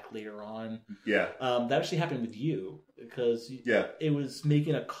it back later on. Yeah. That actually happened with you because it was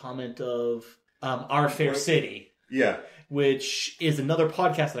making a comment of Our Fair City. Yeah. Which is another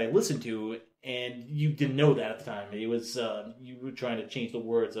podcast that I listened to, and you didn't know that at the time. It was you were trying to change the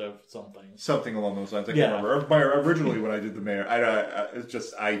words of something. Something along those lines. I can't remember. Originally, when I did the mayor,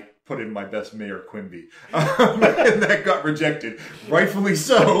 I put in my best Mayor Quimby, and that got rejected, rightfully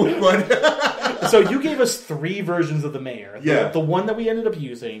so. But so you gave us 3 versions of the mayor. The one that we ended up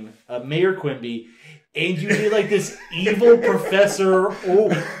using, Mayor Quimby. And you did like this evil professor,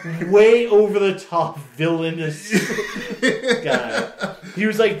 way over the top villainous guy.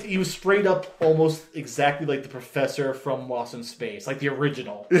 He was straight up almost exactly like the professor from Lost in Space, like the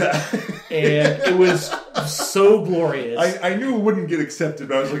original. Yeah. And it was so glorious. I knew it wouldn't get accepted,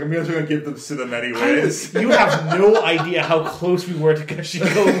 but I was like, I'm just going to give them to them anyways. You have no idea how close we were to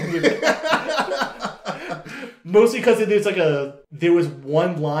Kashiko with it. Mostly because there was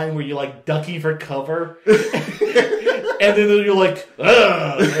one line where you're like ducking for cover, and then you're like,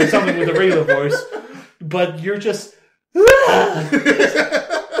 ugh, or something with a regular voice, but you're just, ah!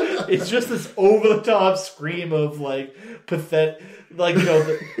 It's just this over the top scream of like pathetic, like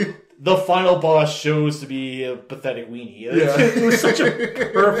the final boss shows to be a pathetic weenie. It was such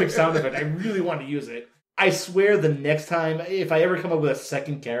a perfect sound effect. I really wanted to use it. I swear the next time, if I ever come up with a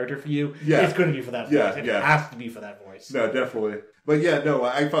second character for you, it's going to be for that voice. It has to be for that voice. No, definitely. But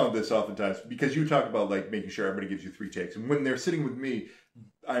I found this oftentimes because you talk about like making sure everybody gives you 3 takes. And when they're sitting with me,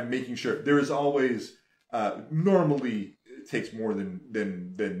 I'm making sure there is always, normally it takes more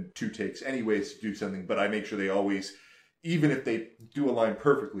than 2 takes anyways to do something. But I make sure they always, even if they do a line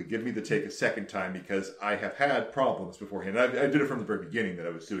perfectly, give me the take a second time because I have had problems beforehand. I did it from the very beginning that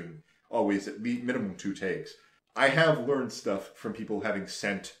I was doing always at least minimum 2 takes. I have learned stuff from people having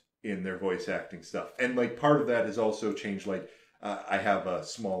sent in their voice acting stuff. And like part of that has also changed. Like I have a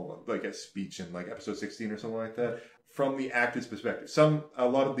small, like a speech in like episode 16 or something like that from the actor's perspective. A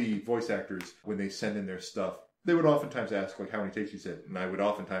lot of the voice actors, when they send in their stuff, they would oftentimes ask like how many takes you said. And I would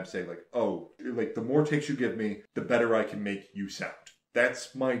oftentimes say like, oh, like the more takes you give me, the better I can make you sound.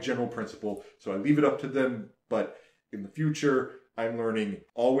 That's my general principle. So I leave it up to them. But in the future, I'm learning,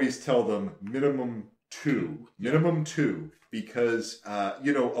 always tell them minimum 2, because, a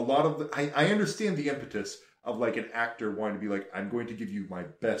lot of I understand the impetus of like an actor wanting to be like, I'm going to give you my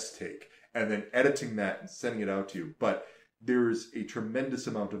best take and then editing that and sending it out to you. But there's a tremendous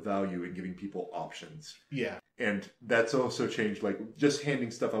amount of value in giving people options. Yeah. And that's also changed, like, just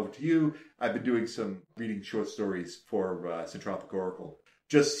handing stuff over to you. I've been doing some reading short stories for Centropic Oracle.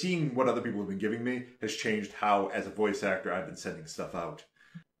 Just seeing what other people have been giving me has changed how, as a voice actor, I've been sending stuff out.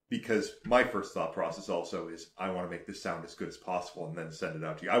 Because my first thought process also is, I want to make this sound as good as possible and then send it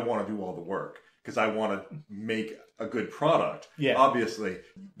out to you. I want to do all the work because I want to make a good product. Yeah. Obviously,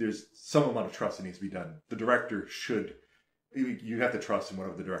 there's some amount of trust that needs to be done. The director should... You have to trust in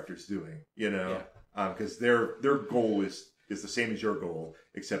whatever the director's doing, you know? Because their goal is the same as your goal,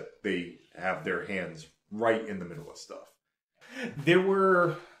 except they have their hands right in the middle of stuff.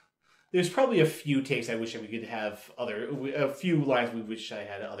 There's probably a few takes I wish we could have a few lines we wish I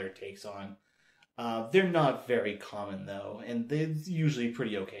had other takes on. They're not very common though, and they're usually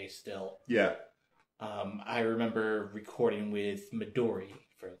pretty okay still. Yeah. I remember recording with Midori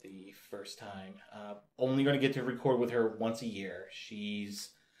for the first time. Only going to get to record with her once a year. She's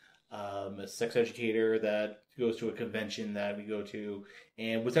a sex educator that goes to a convention that we go to,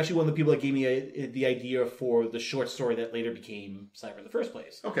 and was actually one of the people that gave me the idea for the short story that later became Cyber in the first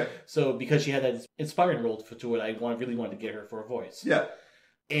place. Okay. So because she had that inspiring role to it, I really wanted to get her for a voice. Yeah.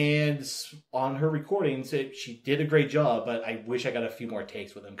 And on her recordings, she did a great job, but I wish I got a few more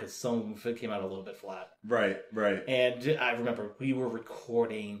takes with them because some of it came out a little bit flat. Right. And I remember we were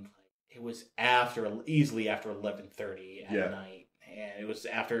recording, it was easily after 11:30 at night. And it was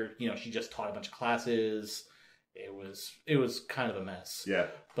after, she just taught a bunch of classes. It was kind of a mess. Yeah.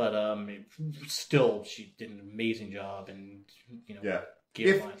 But still, she did an amazing job, and yeah.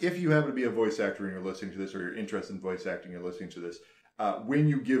 If you happen to be a voice actor and you're listening to this, or you're interested in voice acting and you're listening to this, when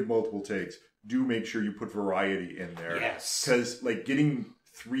you give multiple takes, do make sure you put variety in there. Yes. Because getting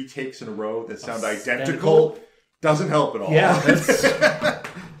 3 takes in a row that sound identical doesn't help at all. Yeah.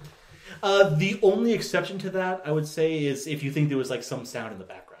 The only exception to that, I would say, is if you think there was some sound in the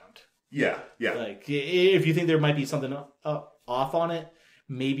background. Yeah. If you think there might be something off on it,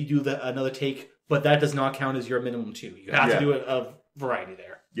 maybe do another take, but that does not count as your minimum 2. You have to do a variety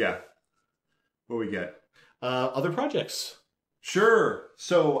there. Yeah. What we get? Other projects. Sure.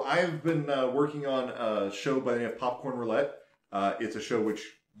 So I've been working on a show by the name of Popcorn Roulette. It's a show which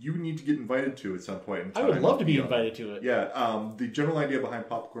you need to get invited to at some point in time. I would love to be invited to it. Yeah. The general idea behind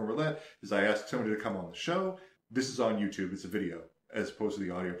Popcorn Roulette is I ask somebody to come on the show. This is on YouTube. It's a video, as opposed to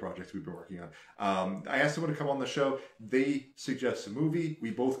the audio projects we've been working on. I asked someone to come on the show. They suggest a movie. We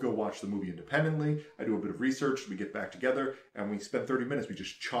both go watch the movie independently. I do a bit of research. We get back together, and we spend 30 minutes. We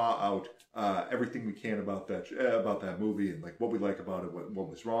just chaw out everything we can about that movie, and what we like about it, what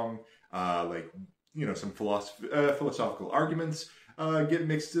was wrong, some philosophical arguments get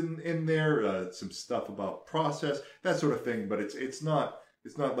mixed in there, some stuff about process, that sort of thing. But it's not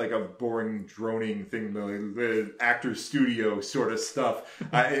like a boring, droning thing, the actor's studio sort of stuff.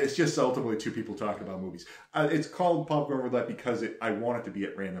 It's just ultimately 2 people talking about movies. It's called Popcorn Roulette because I want it to be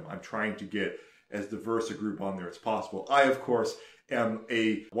at random. I'm trying to get as diverse a group on there as possible. I, of course, am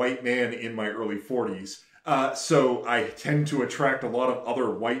a white man in my early 40s. So I tend to attract a lot of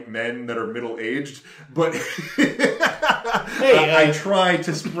other white men that are middle-aged, but I try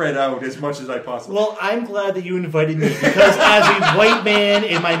to spread out as much as I possibly can. Well, I'm glad that you invited me, because as a white man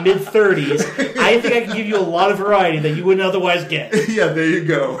in my mid-30s, I think I can give you a lot of variety that you wouldn't otherwise get. Yeah, there you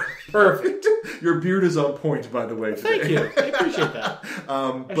go. Perfect. Your beard is on point, by the way. Today. Thank you. I appreciate that.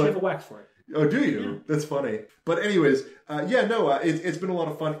 I should have a wax for it. Oh, do you? Yeah. That's funny. But anyways, it's been a lot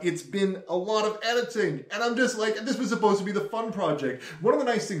of fun. It's been a lot of editing. And I'm just this was supposed to be the fun project. One of the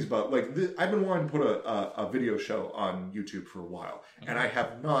nice things about, I've been wanting to put a video show on YouTube for a while. And I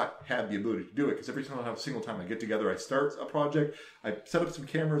have not had the ability to do it, because every single time I get together, I start a project, I set up some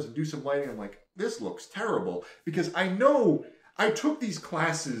cameras and do some lighting. I'm like, this looks terrible. Because I know... I took these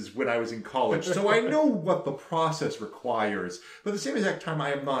classes when I was in college, so I know what the process requires. But at the same exact time,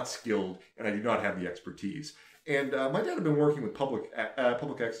 I am not skilled, and I do not have the expertise. And my dad had been working with public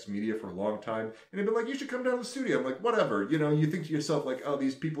access media for a long time, and he'd been like, you should come down to the studio. I'm like, whatever. You think to yourself, oh,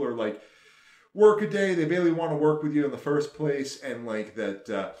 these people are work a day, they barely want to work with you in the first place, and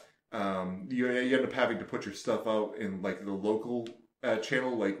that you end up having to put your stuff out in the local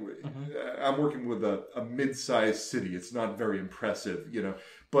channel. I'm working with a mid-sized city. It's not very impressive,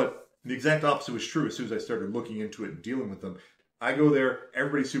 but the exact opposite was true. As soon as I started looking into it and dealing with them, I go there,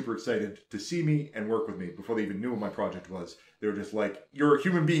 everybody's super excited to see me and work with me before they even knew what my project was. They were just like, you're a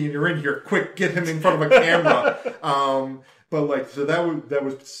human being and you're in here, quick, get him in front of a camera. So that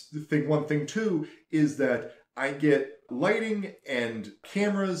was thing one. Thing two is that I get lighting and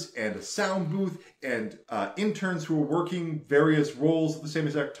cameras and a sound booth and interns who are working various roles at the same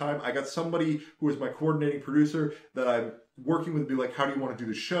exact time. I got somebody who is my coordinating producer that I'm working with, be like, how do you want to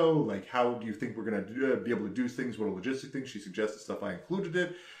do the show? Like, how do you think we're going to be able to do things? What are logistic things? She suggested stuff. I included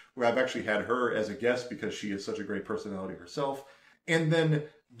it. Where I've actually had her as a guest because she is such a great personality herself. And then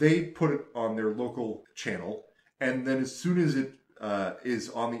they put it on their local channel. And then as soon as it is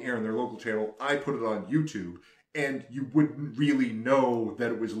on the air in their local channel, I put it on YouTube. And you wouldn't really know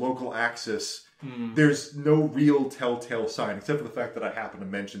that it was local access. There's no real telltale sign, except for the fact that I happen to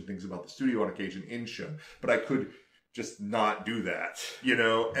mention things about the studio on occasion in show. But I could just not do that, you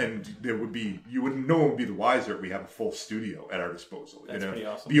know, and there would be, you wouldn't, no one would be the wiser if we have a full studio at our disposal. That's you know? pretty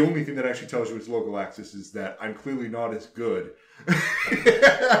awesome. The only thing that actually tells you it's local access is that I'm clearly not as good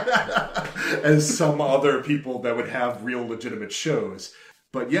as some other people that would have real legitimate shows.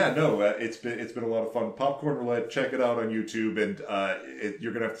 But yeah, no, it's been a lot of fun. Popcorn Roulette, check it out on YouTube, and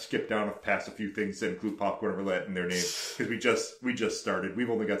you're gonna have to skip down past a few things that include Popcorn Roulette in their name because we just started. We've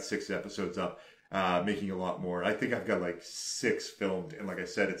only got 6 episodes up, making a lot more. I think I've got like 6 filmed, and like I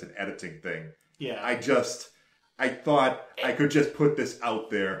said, it's an editing thing. Yeah, I thought I could just put this out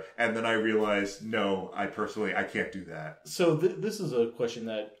there, and then I realized, no, I can't do that. So this is a question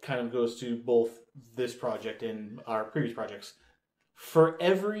that kind of goes to both this project and our previous projects. For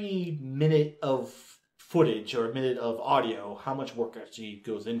every minute of footage or a minute of audio, how much work actually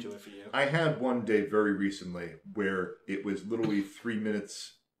goes into it for you? I had one day very recently where it was literally 3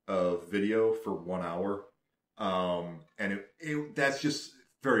 minutes of video for 1 hour. And that's just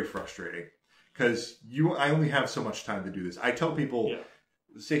very frustrating because I only have so much time to do this. I tell people,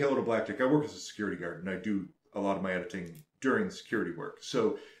 say hello to Blackjack. I work as a security guard and I do a lot of my editing during security work.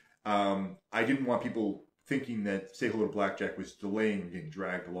 So I didn't want people thinking that Say Hello to Blackjack was delaying and getting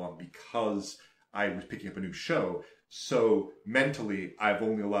dragged along because I was picking up a new show. So mentally, I've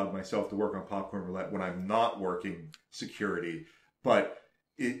only allowed myself to work on Popcorn Roulette when I'm not working security. But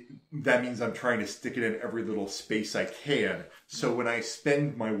that means I'm trying to stick it in every little space I can. So when I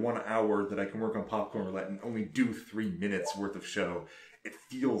spend my 1 hour that I can work on Popcorn Roulette and only do 3 minutes worth of show, it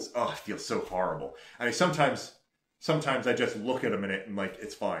feels so horrible. I mean, sometimes I just look at a minute and like,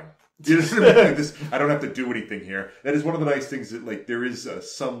 it's fine. I don't have to do anything here. That is one of the nice things that like there is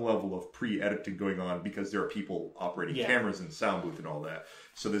some level of pre-editing going on because there are people operating cameras and sound booth and all that.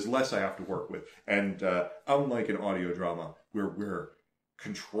 So there's less I have to work with. And unlike an audio drama where we're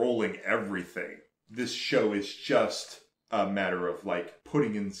controlling everything, this show is just a matter of like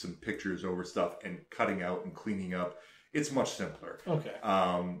putting in some pictures over stuff and cutting out and cleaning up. It's much simpler. Okay.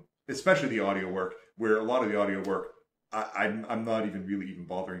 Especially the audio work, where a lot of the audio work I'm not even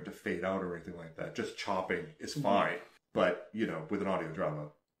bothering to fade out or anything like that. Just chopping is fine. But, you know, with an audio drama,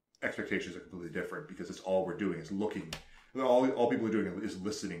 expectations are completely different because it's all we're doing is looking. All people are doing is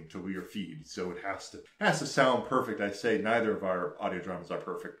listening to your feed. So it has to sound perfect. I say neither of our audio dramas are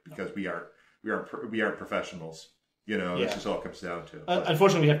perfect because we aren't professionals. You know, that's just all it comes down to.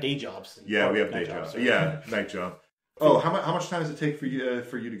 Unfortunately, we have day jobs. Yeah, we have day jobs. Yeah, night job. Oh, how much time does it take for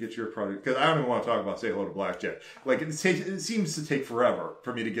you to get your project? Because I don't even want to talk about Say Hello to Blackjack. Like it seems to take forever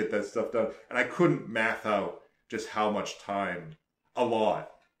for me to get that stuff done, and I couldn't math out just how much time. A lot.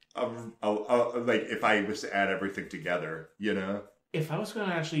 Like if I was to add everything together, you know. If I was going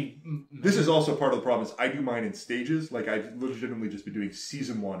to actually, this is also part of the problem. Is I do mine in stages. Like I legitimately just be doing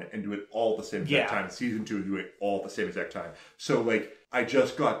season 1 and do it all at the same exact time. Season 2 and do it all at the same exact time. So like I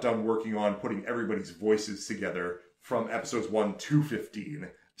just got done working on putting everybody's voices together from episodes 1 to 15.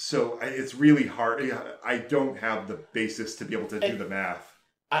 So it's really hard. I don't have the basis to be able to do the math.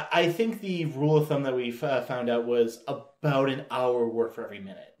 I think the rule of thumb that we found out was about an hour work for every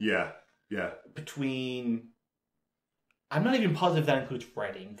minute. Yeah. Between... I'm not even positive that includes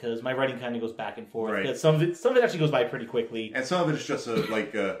writing, because my writing kind of goes back and forth. Right. Some of it actually goes by pretty quickly. And some of it is just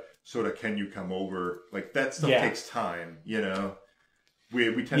a sort of, can you come over? Like, that stuff takes time, you know? We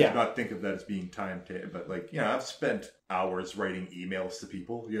tend to not think of that as being time taken, but like, you know, I've spent hours writing emails to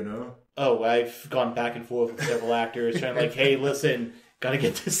people, you know? Oh, I've gone back and forth with several actors trying like, hey, listen, gotta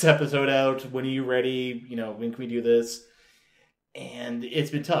get this episode out. When are you ready? You know, when can we do this? And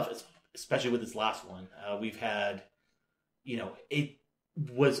it's been tough, especially with this last one. We've had, you know, it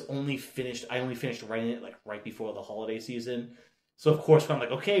was only finished. I only finished writing it like right before the holiday season. So of course, I'm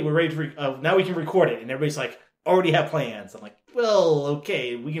like, okay, we're ready to now we can record it, and everybody's like, already have plans. I'm like, well,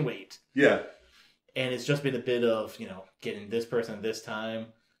 okay, we can wait. Yeah. And it's just been a bit of, you know, getting this person at this time.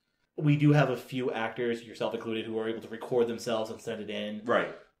 We do have a few actors, yourself included, who are able to record themselves and send it in.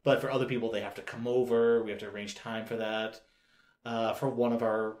 Right. But for other people, they have to come over. We have to arrange time for that. For one of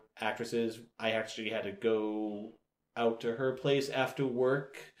our actresses, I actually had to go out to her place after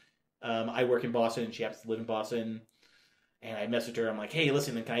work. I work in Boston, and she happens to live in Boston. And I messaged her. I'm like, hey,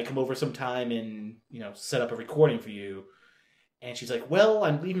 listen, can I come over sometime and, you know, set up a recording for you? And she's like, well,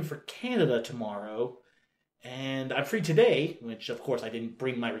 I'm leaving for Canada tomorrow, and I'm free today, which, of course, I didn't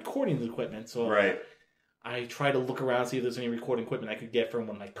bring my recording equipment, so Right. I try to look around, see if there's any recording equipment I could get from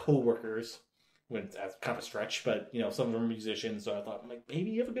one of my coworkers. That's kind of a stretch, but, some of them are musicians, so I thought,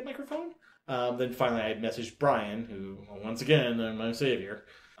 maybe you have a good microphone? Then finally I messaged Brian, who, once again, my savior.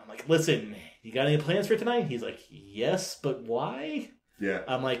 I'm like, listen, you got any plans for tonight? He's like, yes, but why? Yeah.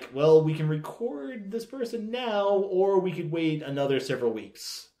 I'm like, well, we can record this person now, or we could wait another several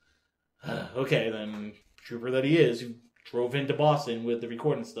weeks. Okay, then, trooper that he is, who drove into Boston with the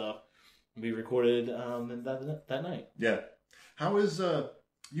recording stuff. We recorded that night. Yeah. How is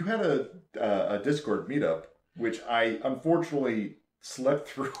you had a Discord meetup, which I unfortunately slept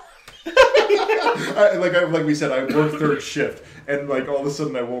through. Like we said, I worked third shift, and all of a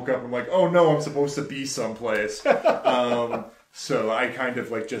sudden I woke up. I'm like, oh no, I'm supposed to be someplace. So I kind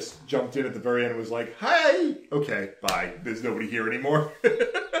of just jumped in at the very end and was like, hi, okay, bye. There's nobody here anymore.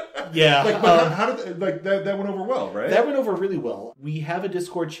 Yeah. How did that went over well, right? That went over really well. We have a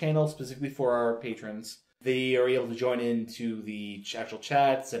Discord channel specifically for our patrons. They are able to join into the actual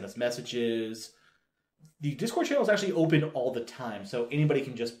chat, send us messages. The Discord channel is actually open all the time, so anybody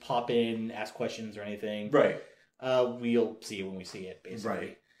can just pop in, ask questions or anything. Right. We'll see it when we see it, basically.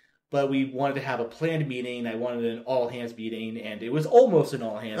 Right. But we wanted to have a planned meeting. I wanted an all-hands meeting, and it was almost an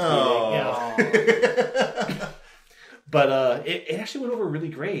all-hands meeting. Yeah. But it actually went over really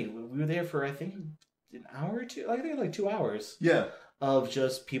great. We were there for, I think, an hour or two. I think 2 hours. Yeah. Of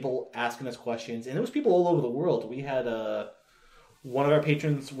just people asking us questions. And it was people all over the world. We had one of our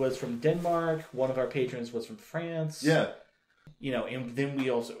patrons was from Denmark. One of our patrons was from France. Yeah. And then we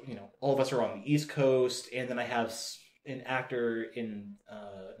also, all of us are on the East Coast. And then I have an actor in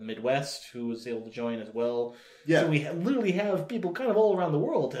the Midwest who was able to join as well. Yeah. So we literally have people kind of all around the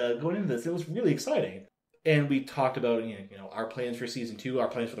world going into this. It was really exciting. And we talked about, our plans for season 2, our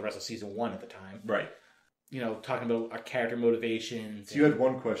plans for the rest of season 1 at the time. Right. Talking about our character motivations. So you had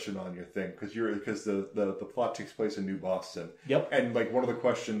one question on your thing because the plot takes place in New Boston. Yep. And one of the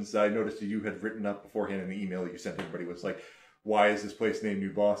questions I noticed that you had written up beforehand in the email that you sent everybody was why is this place named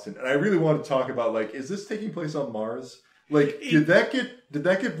New Boston? And I really wanted to talk about is this taking place on Mars? Did that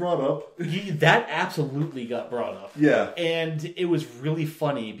get brought up? That absolutely got brought up. Yeah. And it was really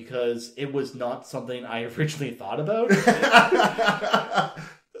funny because it was not something I originally thought about.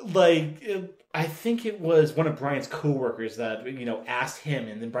 I think it was one of Brian's coworkers that, asked him,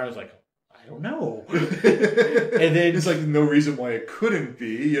 and then Brian was like, I don't know. And then it's no reason why it couldn't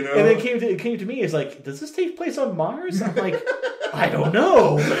be, And then it came to me, it's does this take place on Mars? I'm like, I don't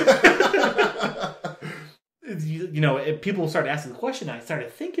know. People started asking the question. I started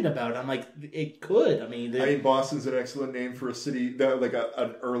thinking about it. I'm like, it could. I mean, Boston's an excellent name for a city that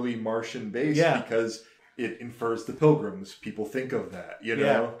an early Martian base because it infers the Pilgrims. People think of that,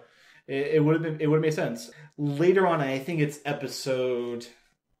 Yeah. It would have made sense. Later on, I think it's episode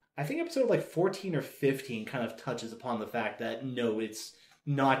 14 or 15 kind of touches upon the fact that no, it's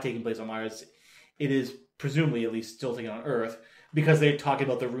not taking place on Mars. It is presumably at least still taken on Earth because they're talking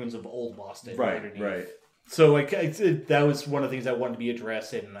about the ruins of Old Boston. Underneath. Right. So that was one of the things that wanted to be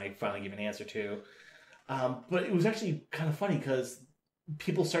addressed, and I finally gave an answer to. But it was actually kind of funny because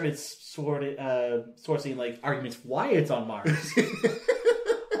people started sourcing arguments why it's on Mars.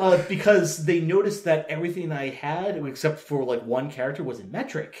 Because they noticed that everything I had, except for one character, was in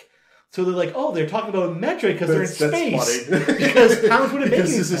metric. So they're like, oh, they're talking about metric because they're in space. That's funny. Because how would it make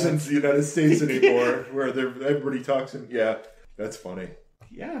Because this sense? isn't the United States anymore, where everybody talks in... Yeah, that's funny.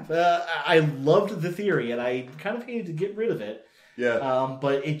 Yeah, I loved the theory, and I kind of hated to get rid of it. Yeah.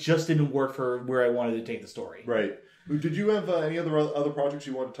 But it just didn't work for where I wanted to take the story. Right. Did you have any other projects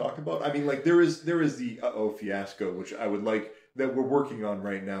you want to talk about? I mean, there is the Fiasco, which I would like... that we're working on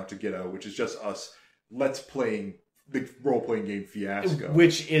right now to get out, which is just us playing the role-playing game Fiasco.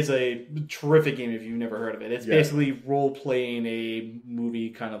 Which is a terrific game if you've never heard of it. It's basically role-playing a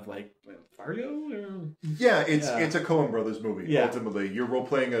movie kind of like Fargo? Yeah, it's a Coen Brothers movie, Yeah. ultimately. You're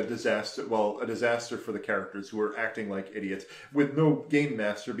role-playing a disaster for the characters who are acting like idiots with no game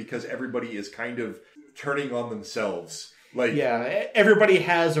master because everybody is kind of turning on themselves. Everybody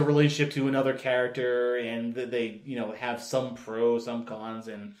has a relationship to another character, and they have some pros, some cons,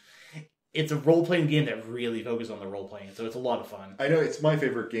 and it's a role playing game that really focuses on the role playing, so it's a lot of fun. I know it's my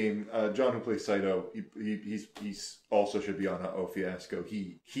favorite game. John, who plays Saito, he's also should be on Fiasco.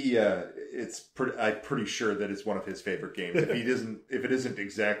 I'm pretty sure that it's one of his favorite games. If it isn't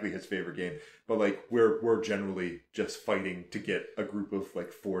exactly his favorite game, but we're generally just fighting to get a group of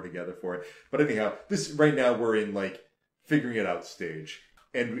 4 together for it. But anyhow, this right now we're in figuring it out stage.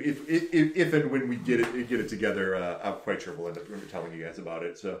 And if and when we get it together, I'm quite sure we'll end up telling you guys about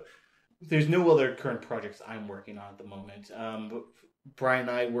it. So there's no other current projects I'm working on at the moment. Brian and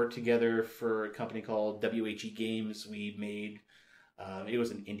I worked together for a company called WHE Games. We made it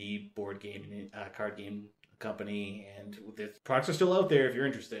was an indie board game, card game company, and the products are still out there if you're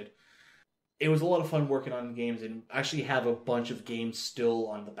interested. It was a lot of fun working on games, and actually have a bunch of games still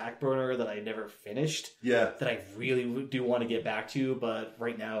on the back burner that I never finished. Yeah. That I really do want to get back to, but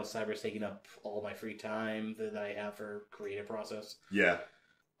right now Cyber's taking up all my free time that I have for creative process. Yeah.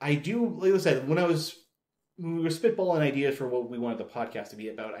 I do, like I said, when we were spitballing ideas for what we wanted the podcast to be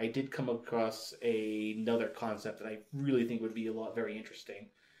about, I did come across another concept that I really think would be very interesting.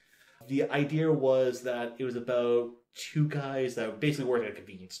 The idea was that it was about two guys that basically worked at a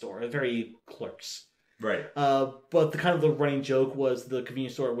convenience store, very clerks. Right. But the running joke was the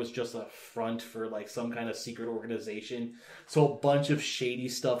convenience store was just a front for like some kind of secret organization. So a bunch of shady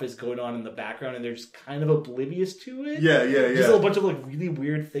stuff is going on in the background, and they're just kind of oblivious to it. Yeah. Just a bunch of like really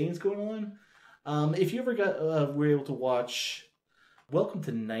weird things going on. If you ever were able to watch Welcome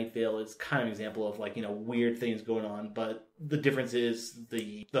to Night Vale, is kind of an example of like, weird things going on, but the difference is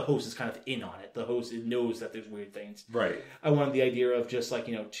the host is kind of in on it. The host knows that there's weird things. Right. I wanted the idea of just like,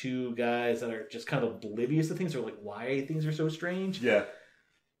 two guys that are just kind of oblivious to things, or like why things are so strange. Yeah.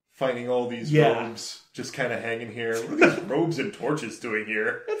 Finding all these robes just kind of hanging here. What are these robes and torches doing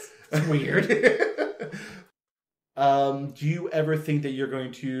here? That's weird. Do you ever think that you're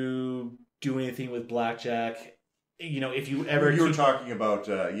going to do anything with Blackjack? If you ever... You were talking about,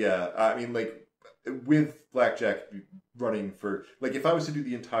 I mean, like, with Blackjack running for... Like, if I was to do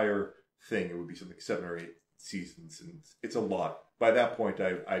the entire thing, it would be something like 7 or 8 seasons, and it's a lot. By that point,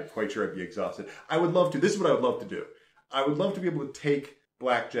 I'm quite sure I'd be exhausted. I would love to... This is what I would love to do. I would love to be able to take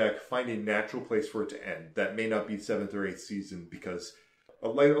Blackjack, find a natural place for it to end. That may not be 7th or 8th season, because,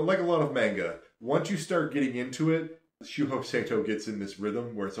 like a lot of manga, once you start getting into it, Shuhei Sato gets in this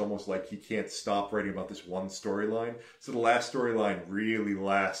rhythm where it's almost like he can't stop writing about this one storyline. So the last storyline really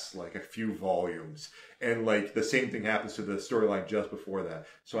lasts like a few volumes. And like the same thing happens to the storyline just before that.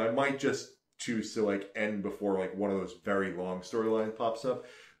 So I might just choose to like end before like one of those very long storylines pops up.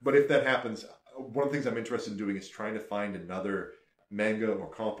 But if that happens, one of the things I'm interested in doing is trying to find another manga or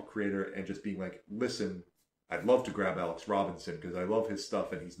comic book creator and just being like, listen, I'd love to grab Alex Robinson because I love his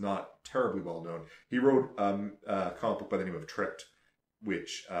stuff and he's not terribly well known. He wrote a comic book by the name of Tricked,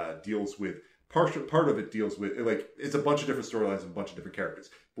 which deals with part of it deals with like it's a bunch of different storylines and a bunch of different characters.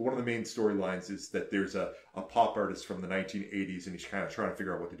 But one of the main storylines is that there's a pop artist from the 1980s and he's kind of trying to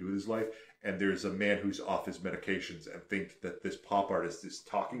figure out what to do with his life. And there's a man who's off his medications and think that this pop artist is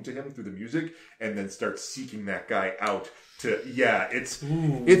talking to him through the music and then starts seeking that guy out to, it's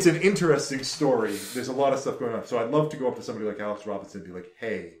an interesting story. There's a lot of stuff going on. So I'd love to go up to somebody like Alex Robinson and be like,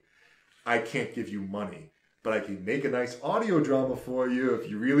 hey, I can't give you money, but I can make a nice audio drama for you if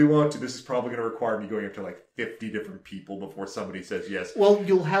you really want to. This is probably going to require me going up to like 50 different people before somebody says yes. Well,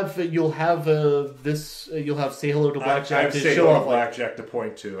 you'll have Say Hello to Blackjack I have to Say show Hello off to Blackjack to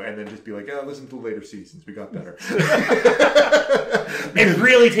point to, and then just be like, oh, listen to the later seasons. We got better. It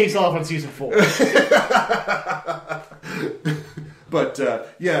really takes off on season 4. But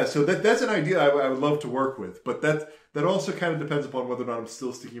so that's an idea I would love to work with. But that also kind of depends upon whether or not I'm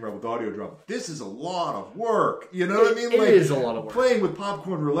still sticking around with audio drama. This is a lot of work. You know what I mean? It is a lot of work. Playing with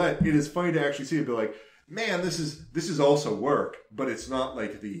popcorn roulette, it is funny to actually see it be like, man, this is also work, but it's not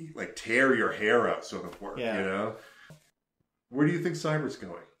like the tear your hair out sort of work, you know? Where do you think Cyber's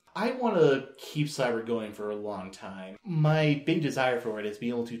going? I want to keep Cyber going for a long time. My big desire for it is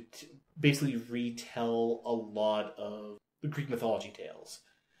being able to basically retell a lot of the Greek mythology tales.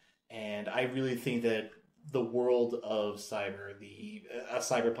 And I really think that the world of Cyber, a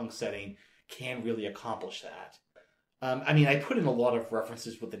cyberpunk setting, can really accomplish that. I mean, I put in a lot of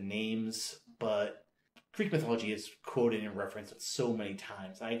references with the names, but Greek mythology is quoted and referenced so many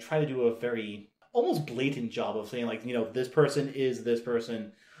times. I try to do a very almost blatant job of saying, like, this person is this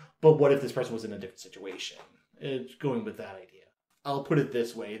person, but what if this person was in a different situation? It's going with that idea. I'll put it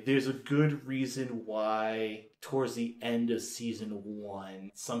this way. There's a good reason why towards the end of season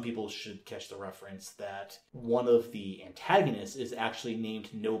 1, some people should catch the reference that one of the antagonists is actually named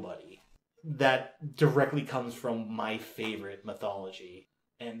Nobody. That directly comes from my favorite mythology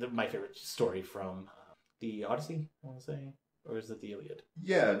and my favorite story from the Odyssey, I want to say. Or is it the Iliad?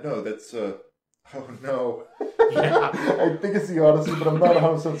 Yeah, no, that's... Oh, no. Yeah. I think it's the Odyssey, but I'm not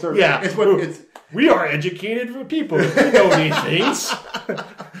 100% certain. Yeah. We are educated people. We know these things.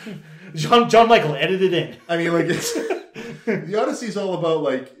 John Michael edited in. I mean, like, it's... The Odyssey is all about,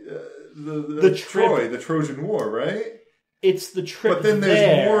 like, the Troy, the Trojan War, right? It's the trip. But then there's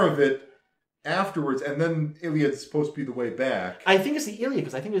there. more of it afterwards, and then Iliad's supposed to be the way back. I think it's the Iliad,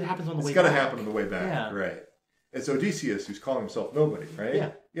 because I think it happens on the way back. It's got to happen on the way back, Yeah. right? It's Odysseus who's calling himself nobody, right?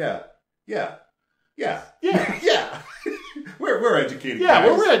 Yeah. Yeah. Yeah. Yeah. Yeah. Yeah. We're educated guys.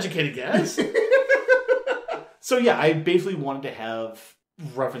 Yeah, we're educated guys. So yeah, I basically wanted to have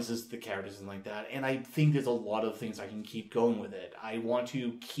references to the characters and like that, and I think there's a lot of things I can keep going with it. I want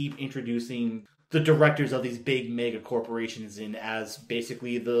to keep introducing the directors of these big mega corporations in as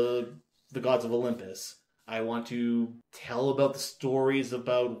basically the gods of Olympus. I want to tell about the stories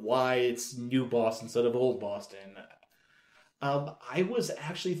about why it's New Boston instead of Old Boston. I was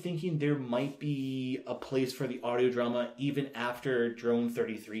actually thinking there might be a place for the audio drama even after Drone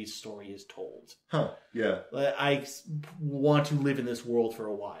 33's story is told. Huh, yeah. I want to live in this world for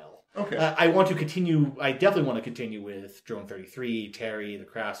a while. Okay. I want to continue. I definitely want to continue with Drone 33, Terry, the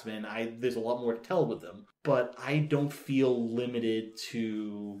Craftsman. There's a lot more to tell with them. But I don't feel limited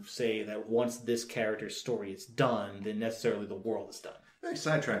to say that once this character's story is done, then necessarily the world is done. Let me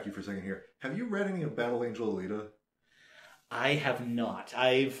sidetrack you for a second here. Have you read any of Battle Angel Alita? I have not.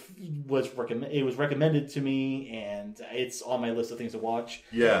 It was recommended to me, and it's on my list of things to watch.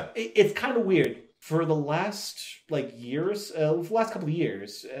 Yeah. It's kind of weird. For the last last couple of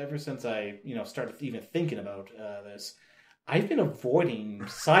years, ever since I started even thinking about this, I've been avoiding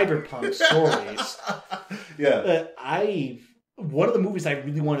cyberpunk stories. Yeah. One of the movies I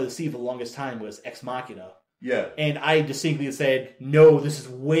really wanted to see for the longest time was Ex Machina. Yeah. And I distinctly said, no, this is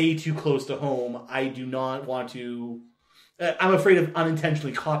way too close to home. I do not want to... I'm afraid of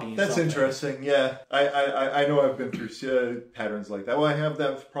unintentionally copying That's something. interesting, yeah. I know I've been through patterns like that. Well, I have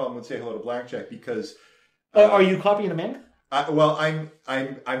that problem with Say Hello to Blackjack because... are you copying a manga? I'm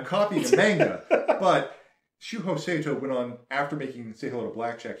copying a manga, but Shuhei Sato went on, after making Say Hello to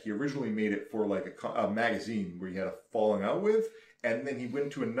Blackjack, he originally made it for like a magazine where he had a falling out with, and then he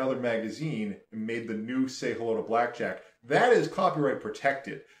went to another magazine and made the new Say Hello to Blackjack. That is copyright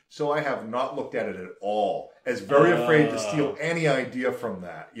protected, so I have not looked at it at all. As very afraid to steal any idea from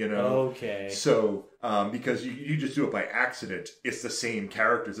that, Okay. So, because you just do it by accident, it's the same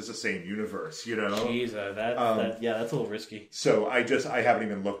characters, it's the same universe, Jeez, that's a little risky. So I haven't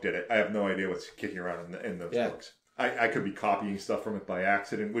even looked at it. I have no idea what's kicking around in those books. I could be copying stuff from it by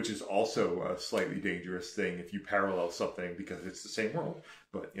accident, which is also a slightly dangerous thing if you parallel something because it's the same world.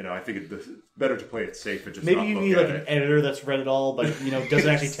 But, I figured it's better to play it safe and just Maybe not you look need at like it. an editor that's read it all, but, doesn't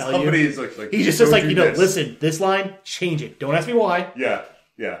actually tell Somebody's you. like He just says "Don't do this." listen, this line, change it. Don't ask me why. Yeah,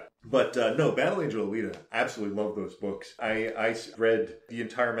 yeah. But no, Battle Angel Alita, absolutely love those books. I read the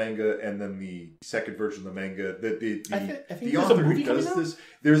entire manga and then the second version of the manga. I think the there's a author movie who does coming out? this,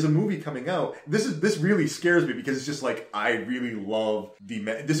 there's a movie coming out. This really scares me because it's just like I really love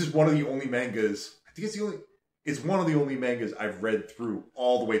this is one of the only mangas. I think it's one of the only mangas I've read through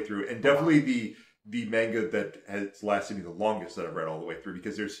all the way through, and definitely the manga that has lasted me the longest that I've read all the way through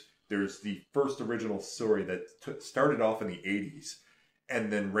because there's the first original story that started off in the 80s.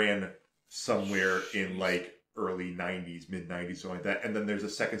 And then ran somewhere in like early 90s, mid 90s, something like that. And then there's a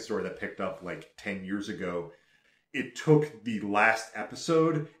second story that picked up like 10 years ago. It took the last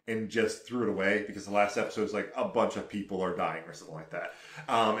episode and just threw it away because the last episode is like a bunch of people are dying or something like that.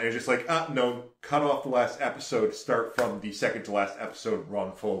 And it's just like, no, cut off the last episode, start from the second to last episode,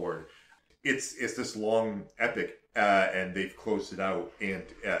 run forward. It's this long epic, and they've closed it out, and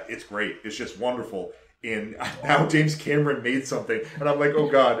it's great. It's just wonderful. And now James Cameron made something, and I'm like, oh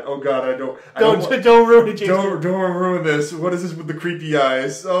god, I Don't ruin it, James. don't ruin this. What is this with the creepy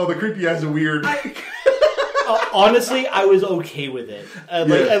eyes? Oh, the creepy eyes are weird. Honestly, I was okay with it.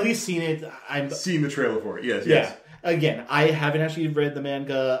 At least seeing it. I'm seeing the trailer for it. Yes, yeah. yes. Again, I haven't actually read the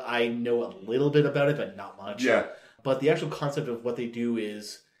manga. I know a little bit about it, but not much. Yeah. But the actual concept of what they do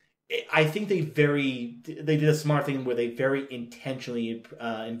is, I think they did a smart thing where they very intentionally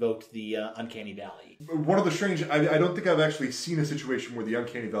invoked the Uncanny Valley. One of the strange, I don't think I've actually seen a situation where the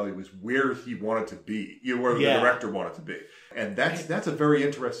Uncanny Valley was where he wanted to be, where the director wanted to be. And that's a very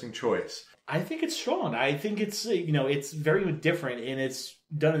interesting choice. I think it's strong. I think it's, it's very different and it's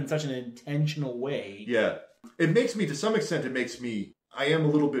done in such an intentional way. Yeah. It makes me, to some extent, I am a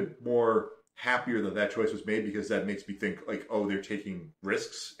little bit more happier that choice was made because that makes me think like, oh, they're taking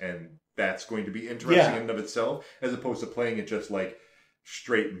risks and that's going to be interesting in and of itself, as opposed to playing it just like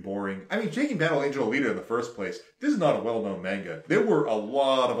straight and boring. I mean, taking Battle Angel Alita in the first place, this is not a well-known manga. There were a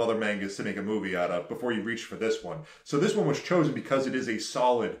lot of other mangas to make a movie out of before you reached for this one. So this one was chosen because it is a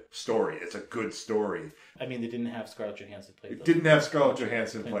solid story. It's a good story. I mean, they didn't have Scarlett Johansson play. It didn't have Scarlett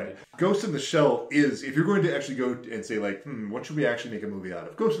Johansson play. Ghost in the Shell is, if you're going to actually go and say, like, what should we actually make a movie out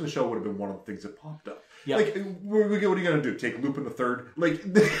of? Ghost in the Shell would have been one of the things that popped up. Yep. Like, what are you going to do? Take Lupin the Third? Like...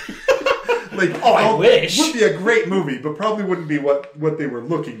 I wish. Would be a great movie, but probably wouldn't be what they were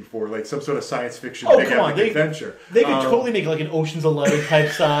looking for, like some sort of science fiction big epic adventure. They could totally make like an Ocean's 11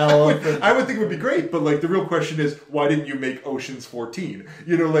 type style. I would think it would be great, but like the real question is, why didn't you make Ocean's 14?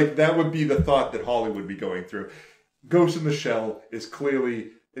 You know, like that would be the thought that Hollywood would be going through. Ghost in the Shell is clearly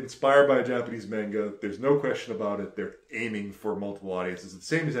inspired by a Japanese manga. There's no question about it. They're aiming for multiple audiences at the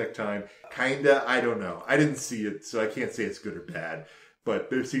same exact time. Kinda, I don't know. I didn't see it, so I can't say it's good or bad.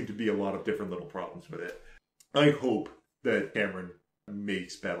 But there seem to be a lot of different little problems with it. I hope that Cameron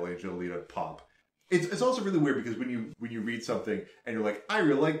makes Battle Angel Alita pop. It's also really weird because when you read something and you're like, I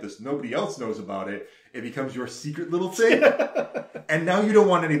really like this, nobody else knows about it, it becomes your secret little thing. And now you don't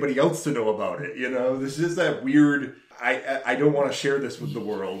want anybody else to know about it, you know? This is that weird, I don't want to share this with the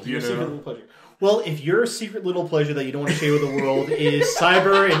world, you know? Secret little pleasure. Well, if your secret little pleasure that you don't want to share with the world is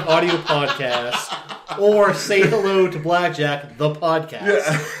Cyber and Audio Podcast, or Say Hello to Blackjack, the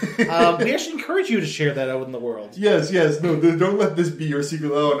podcast, we actually encourage you to share that out in the world. Yes. No, don't let this be your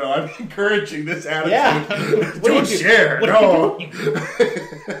secret. Oh, no, I'm encouraging this attitude. Yeah. Don't share. No.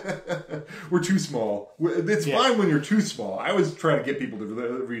 We're too small. It's fine when you're too small. I was trying to get people to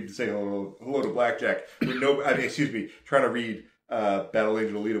read Say Hello to Blackjack. Trying to read Battle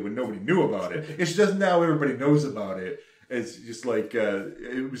Angel Alita when nobody knew about it. It's just now everybody knows about it. It's just like,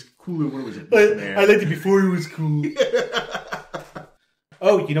 it was cooler when it was a book, man. I liked it before it was cool.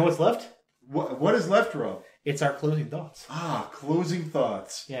 Oh, you know what's left? What is left, Rob? It's our closing thoughts. Closing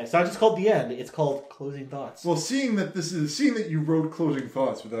thoughts. Yeah, it's not just called the end, it's called closing thoughts. Well, seeing that you wrote closing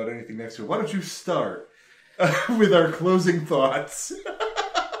thoughts without anything next to it, why don't you start with our closing thoughts?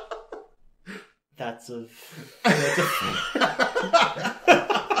 That's a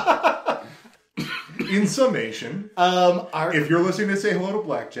In summation, if you're listening to Say Hello to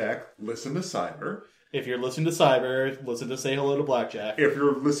Blackjack, listen to Cyber. If you're listening to Cyber, listen to Say Hello to Blackjack. If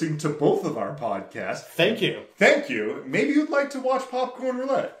you're listening to both of our podcasts, thank you. Maybe you'd like to watch Popcorn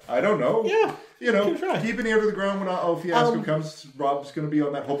Roulette. I don't know. Yeah. You know, keep an ear to the ground when Fiasco comes. Rob's going to be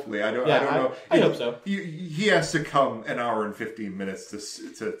on that. Hopefully, I don't know. I hope so. He has to come an hour and 15 minutes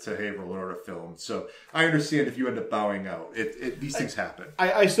to Haverhill in order to film. So I understand if you end up bowing out. These things happen.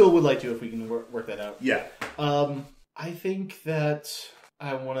 I still would like to if we can work that out. Yeah. I think that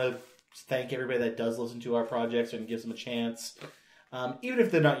I want to thank everybody that does listen to our projects and gives them a chance, even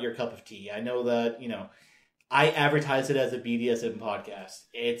if they're not your cup of tea. I know that I advertise it as a BDSM podcast.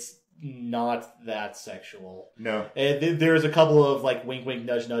 It's not that sexual. No. There's a couple of like wink wink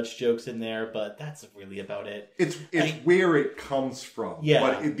nudge nudge jokes in there, but that's really about it. It's where it comes from. Yeah.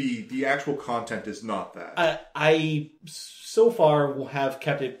 But the actual content is not that. I so far have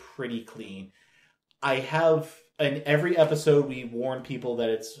kept it pretty clean. I have in every episode we warn people that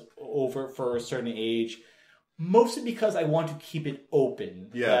it's over for a certain age. Mostly because I want to keep it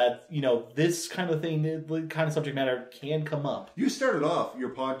open. Yeah. That, this kind of thing, the kind of subject matter can come up. You started off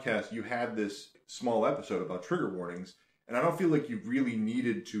your podcast, you had this small episode about trigger warnings, and I don't feel like you really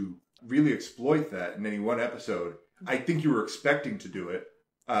needed to really exploit that in any one episode. I think you were expecting to do it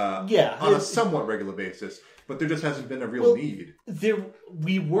on a somewhat regular basis, but there just hasn't been a real need.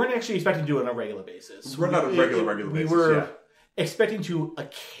 We weren't actually expecting to do it on a regular basis. We're not a regular basis, we were expecting to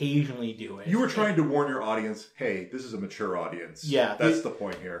occasionally do it. You were trying to warn your audience, hey, this is a mature audience. Yeah. That's the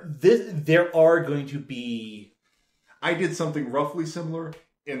point here. There are going to be... I did something roughly similar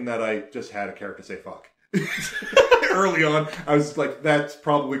in that I just had a character say fuck. Early on, I was like, that's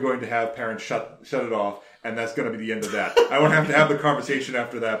probably going to have parents shut it off, and that's going to be the end of that. I won't have to have the conversation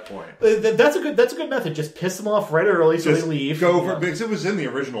after that point. That's a good method. Just piss them off right early so they leave. Because it was in the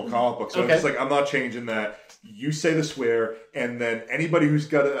original comic book, so it's like, I'm not changing that. You say the swear, and then anybody who's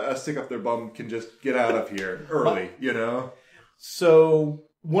got a stick up their bum can just get out of here early, So,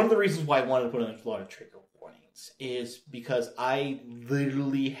 one of the reasons why I wanted to put in a lot of trigger warnings is because I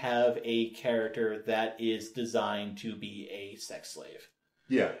literally have a character that is designed to be a sex slave.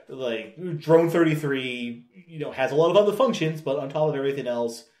 Yeah. Like, Drone 33, has a lot of other functions, but on top of everything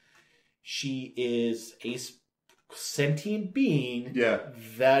else, she is a sentient being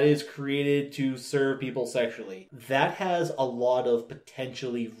that is created to serve people sexually. That has a lot of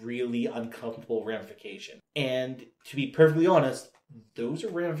potentially really uncomfortable ramification. And to be perfectly honest, those are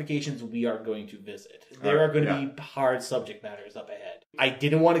ramifications we are going to visit. There are going to be hard subject matters up ahead. I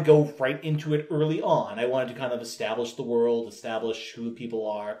didn't want to go right into it early on. I wanted to kind of establish the world, establish who the people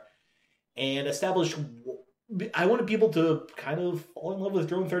are, and establish... I wanted people to kind of fall in love with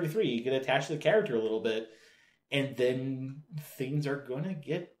Drone 33, get attached to the character a little bit, and then things are going to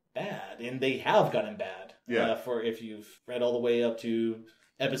get bad. And they have gotten bad. Yeah. For if you've read all the way up to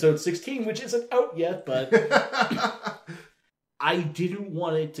episode 16, which isn't out yet, but... I didn't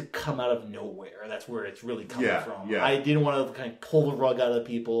want it to come out of nowhere. That's where it's really coming from. Yeah. I didn't want to kind of pull the rug out of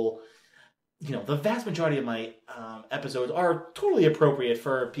people. You know, the vast majority of my episodes are totally appropriate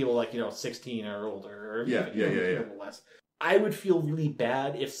for people like, 16 or older. Or even less. I would feel really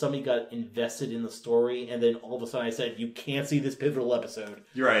bad if somebody got invested in the story and then all of a sudden I said, you can't see this pivotal episode.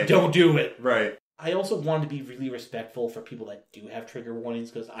 You're right. Don't do it. Right. I also wanted to be really respectful for people that do have trigger warnings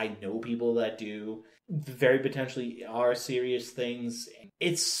because I know people that do. Very potentially are serious things.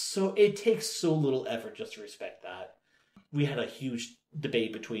 It takes so little effort just to respect that. We had a huge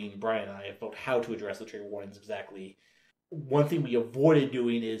debate between Brian and I about how to address the trigger warnings exactly. One thing we avoided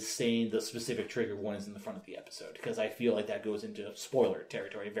doing is saying the specific trigger warnings in the front of the episode because I feel like that goes into spoiler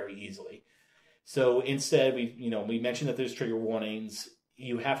territory very easily. So instead, we mentioned that there's trigger warnings.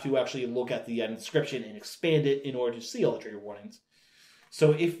 You have to actually look at the description and expand it in order to see all the trigger warnings.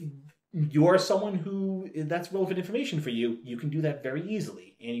 So if you're someone who that's relevant information for you, you can do that very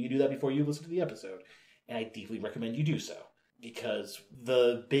easily. And you can do that before you listen to the episode. And I deeply recommend you do so. Because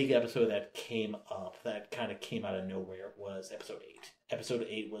the big episode that came up, that kind of came out of nowhere, was episode 8. Episode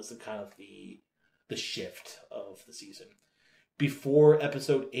 8 was the shift of the season. Before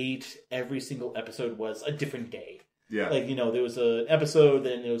episode 8, every single episode was a different day. Yeah. Like, there was an episode,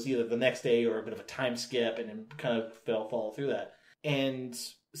 then it was either the next day or a bit of a time skip, and it kind of follow through that. And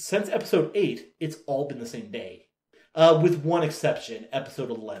since episode 8, it's all been the same day. With one exception, episode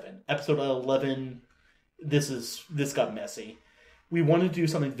 11. Episode 11, this got messy. We wanted to do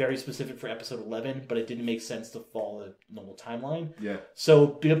something very specific for episode 11, but it didn't make sense to follow the normal timeline. Yeah. So,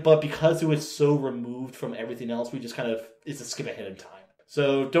 but because it was so removed from everything else, we just it's a skip ahead in time.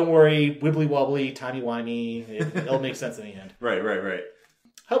 So don't worry, wibbly wobbly, timey wimey, it'll make sense in the end. Right.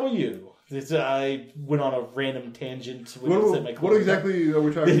 How about you? I went on a random tangent. What exactly are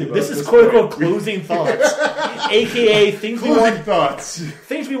we talking about? This is quote-unquote closing thoughts. A.K.A. things we want to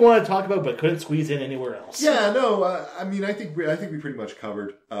talk about but couldn't squeeze in anywhere else. Yeah, no, I think we pretty much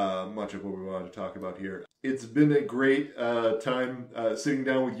covered much of what we wanted to talk about here. It's been a great time sitting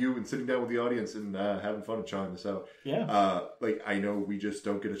down with you and sitting down with the audience and having fun and trying this out. Yeah. I know we just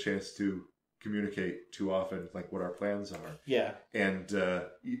don't get a chance to communicate too often, like what our plans are. Yeah. And,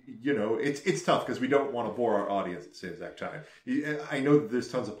 it's tough because we don't want to bore our audience at the same exact time. I know that there's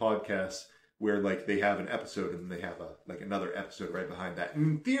tons of podcasts where, like, they have an episode and they have another episode right behind that. And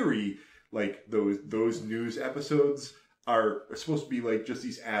in theory, like, those news episodes are supposed to be, like, just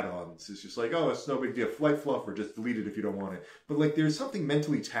these add-ons. It's just like, oh, it's no big deal. Light fluff, or just delete it if you don't want it. But, like, there's something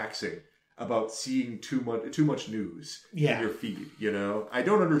mentally taxing about seeing too much news in your feed, I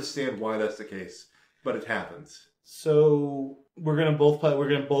don't understand why that's the case, but it happens. So we're gonna both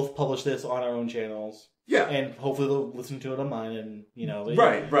publish this on our own channels. Yeah. And hopefully they'll listen to it on mine and,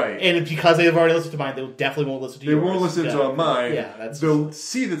 Right. And because they've already listened to mine, they definitely won't listen to yours. They won't listen to mine. Yeah, they'll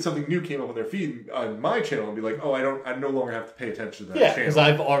see that something new came up on their feed on my channel and be like, oh, I no longer have to pay attention to that channel. because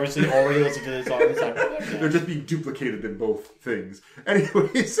I've obviously already listened to this on this podcast. They're just being duplicated in both things.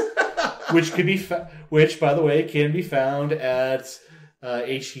 Anyways. Which, by the way, can be found at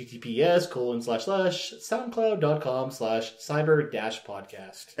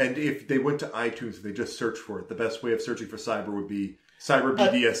https://soundcloud.com/cyber-podcast. And if they went to iTunes and they just searched for it, the best way of searching for cyber would be Cyber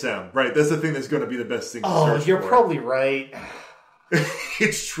BDSM. Right, that's the thing that's going to be the best thing to search for. You're probably right.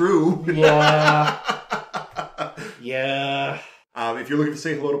 It's true. Yeah. Yeah. If you're looking to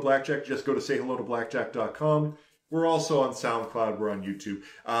say hello to Blackjack, just go to sayhellotoblackjack.com. We're also on SoundCloud. We're on YouTube.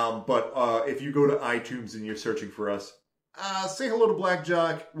 But if you go to iTunes and you're searching for us, Say Hello to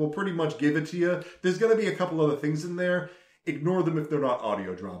Blackjack. We'll pretty much give it to you. There's going to be a couple other things in there. Ignore them if they're not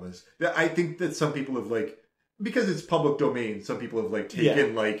audio dramas. I think that some people have, because it's public domain, some people have,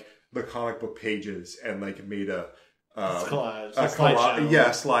 taken, the comic book pages and, made a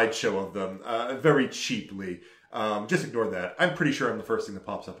slideshow of them very cheaply. Just ignore that. I'm pretty sure I'm the first thing that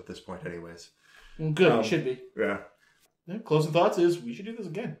pops up at this point anyways. Good, you should be. Yeah. Closing thoughts is we should do this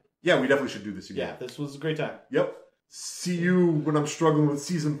again. Yeah, we definitely should do this again. Yeah, this was a great time. Yep. See you when I'm struggling with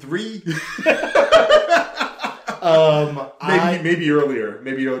season 3. Maybe earlier.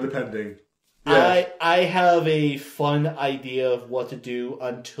 Maybe depending. Yeah. I have a fun idea of what to do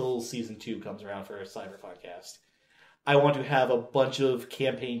until season 2 comes around for a cyber podcast. I want to have a bunch of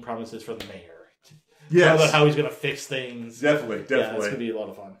campaign promises from the mayor. Yes. About how he's going to fix things. Definitely. Yeah, it's going to be a lot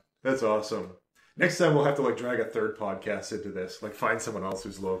of fun. That's awesome. Next time we'll have to drag a third podcast into this. Find someone else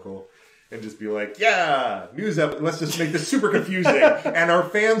who's local and just be let's just make this super confusing. And our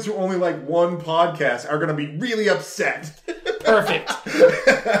fans who only like one podcast are going to be really upset. Perfect.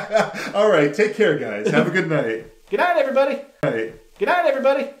 All right. Take care, guys. Have a good night. Good night, everybody. Night. Good night,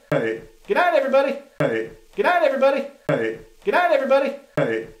 everybody. Night. Good night, everybody. Night. Good night, everybody. Night. Good night, everybody.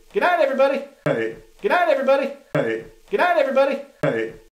 Night. Good night, everybody. Night. Good night, everybody. Night. Good night, everybody. Night.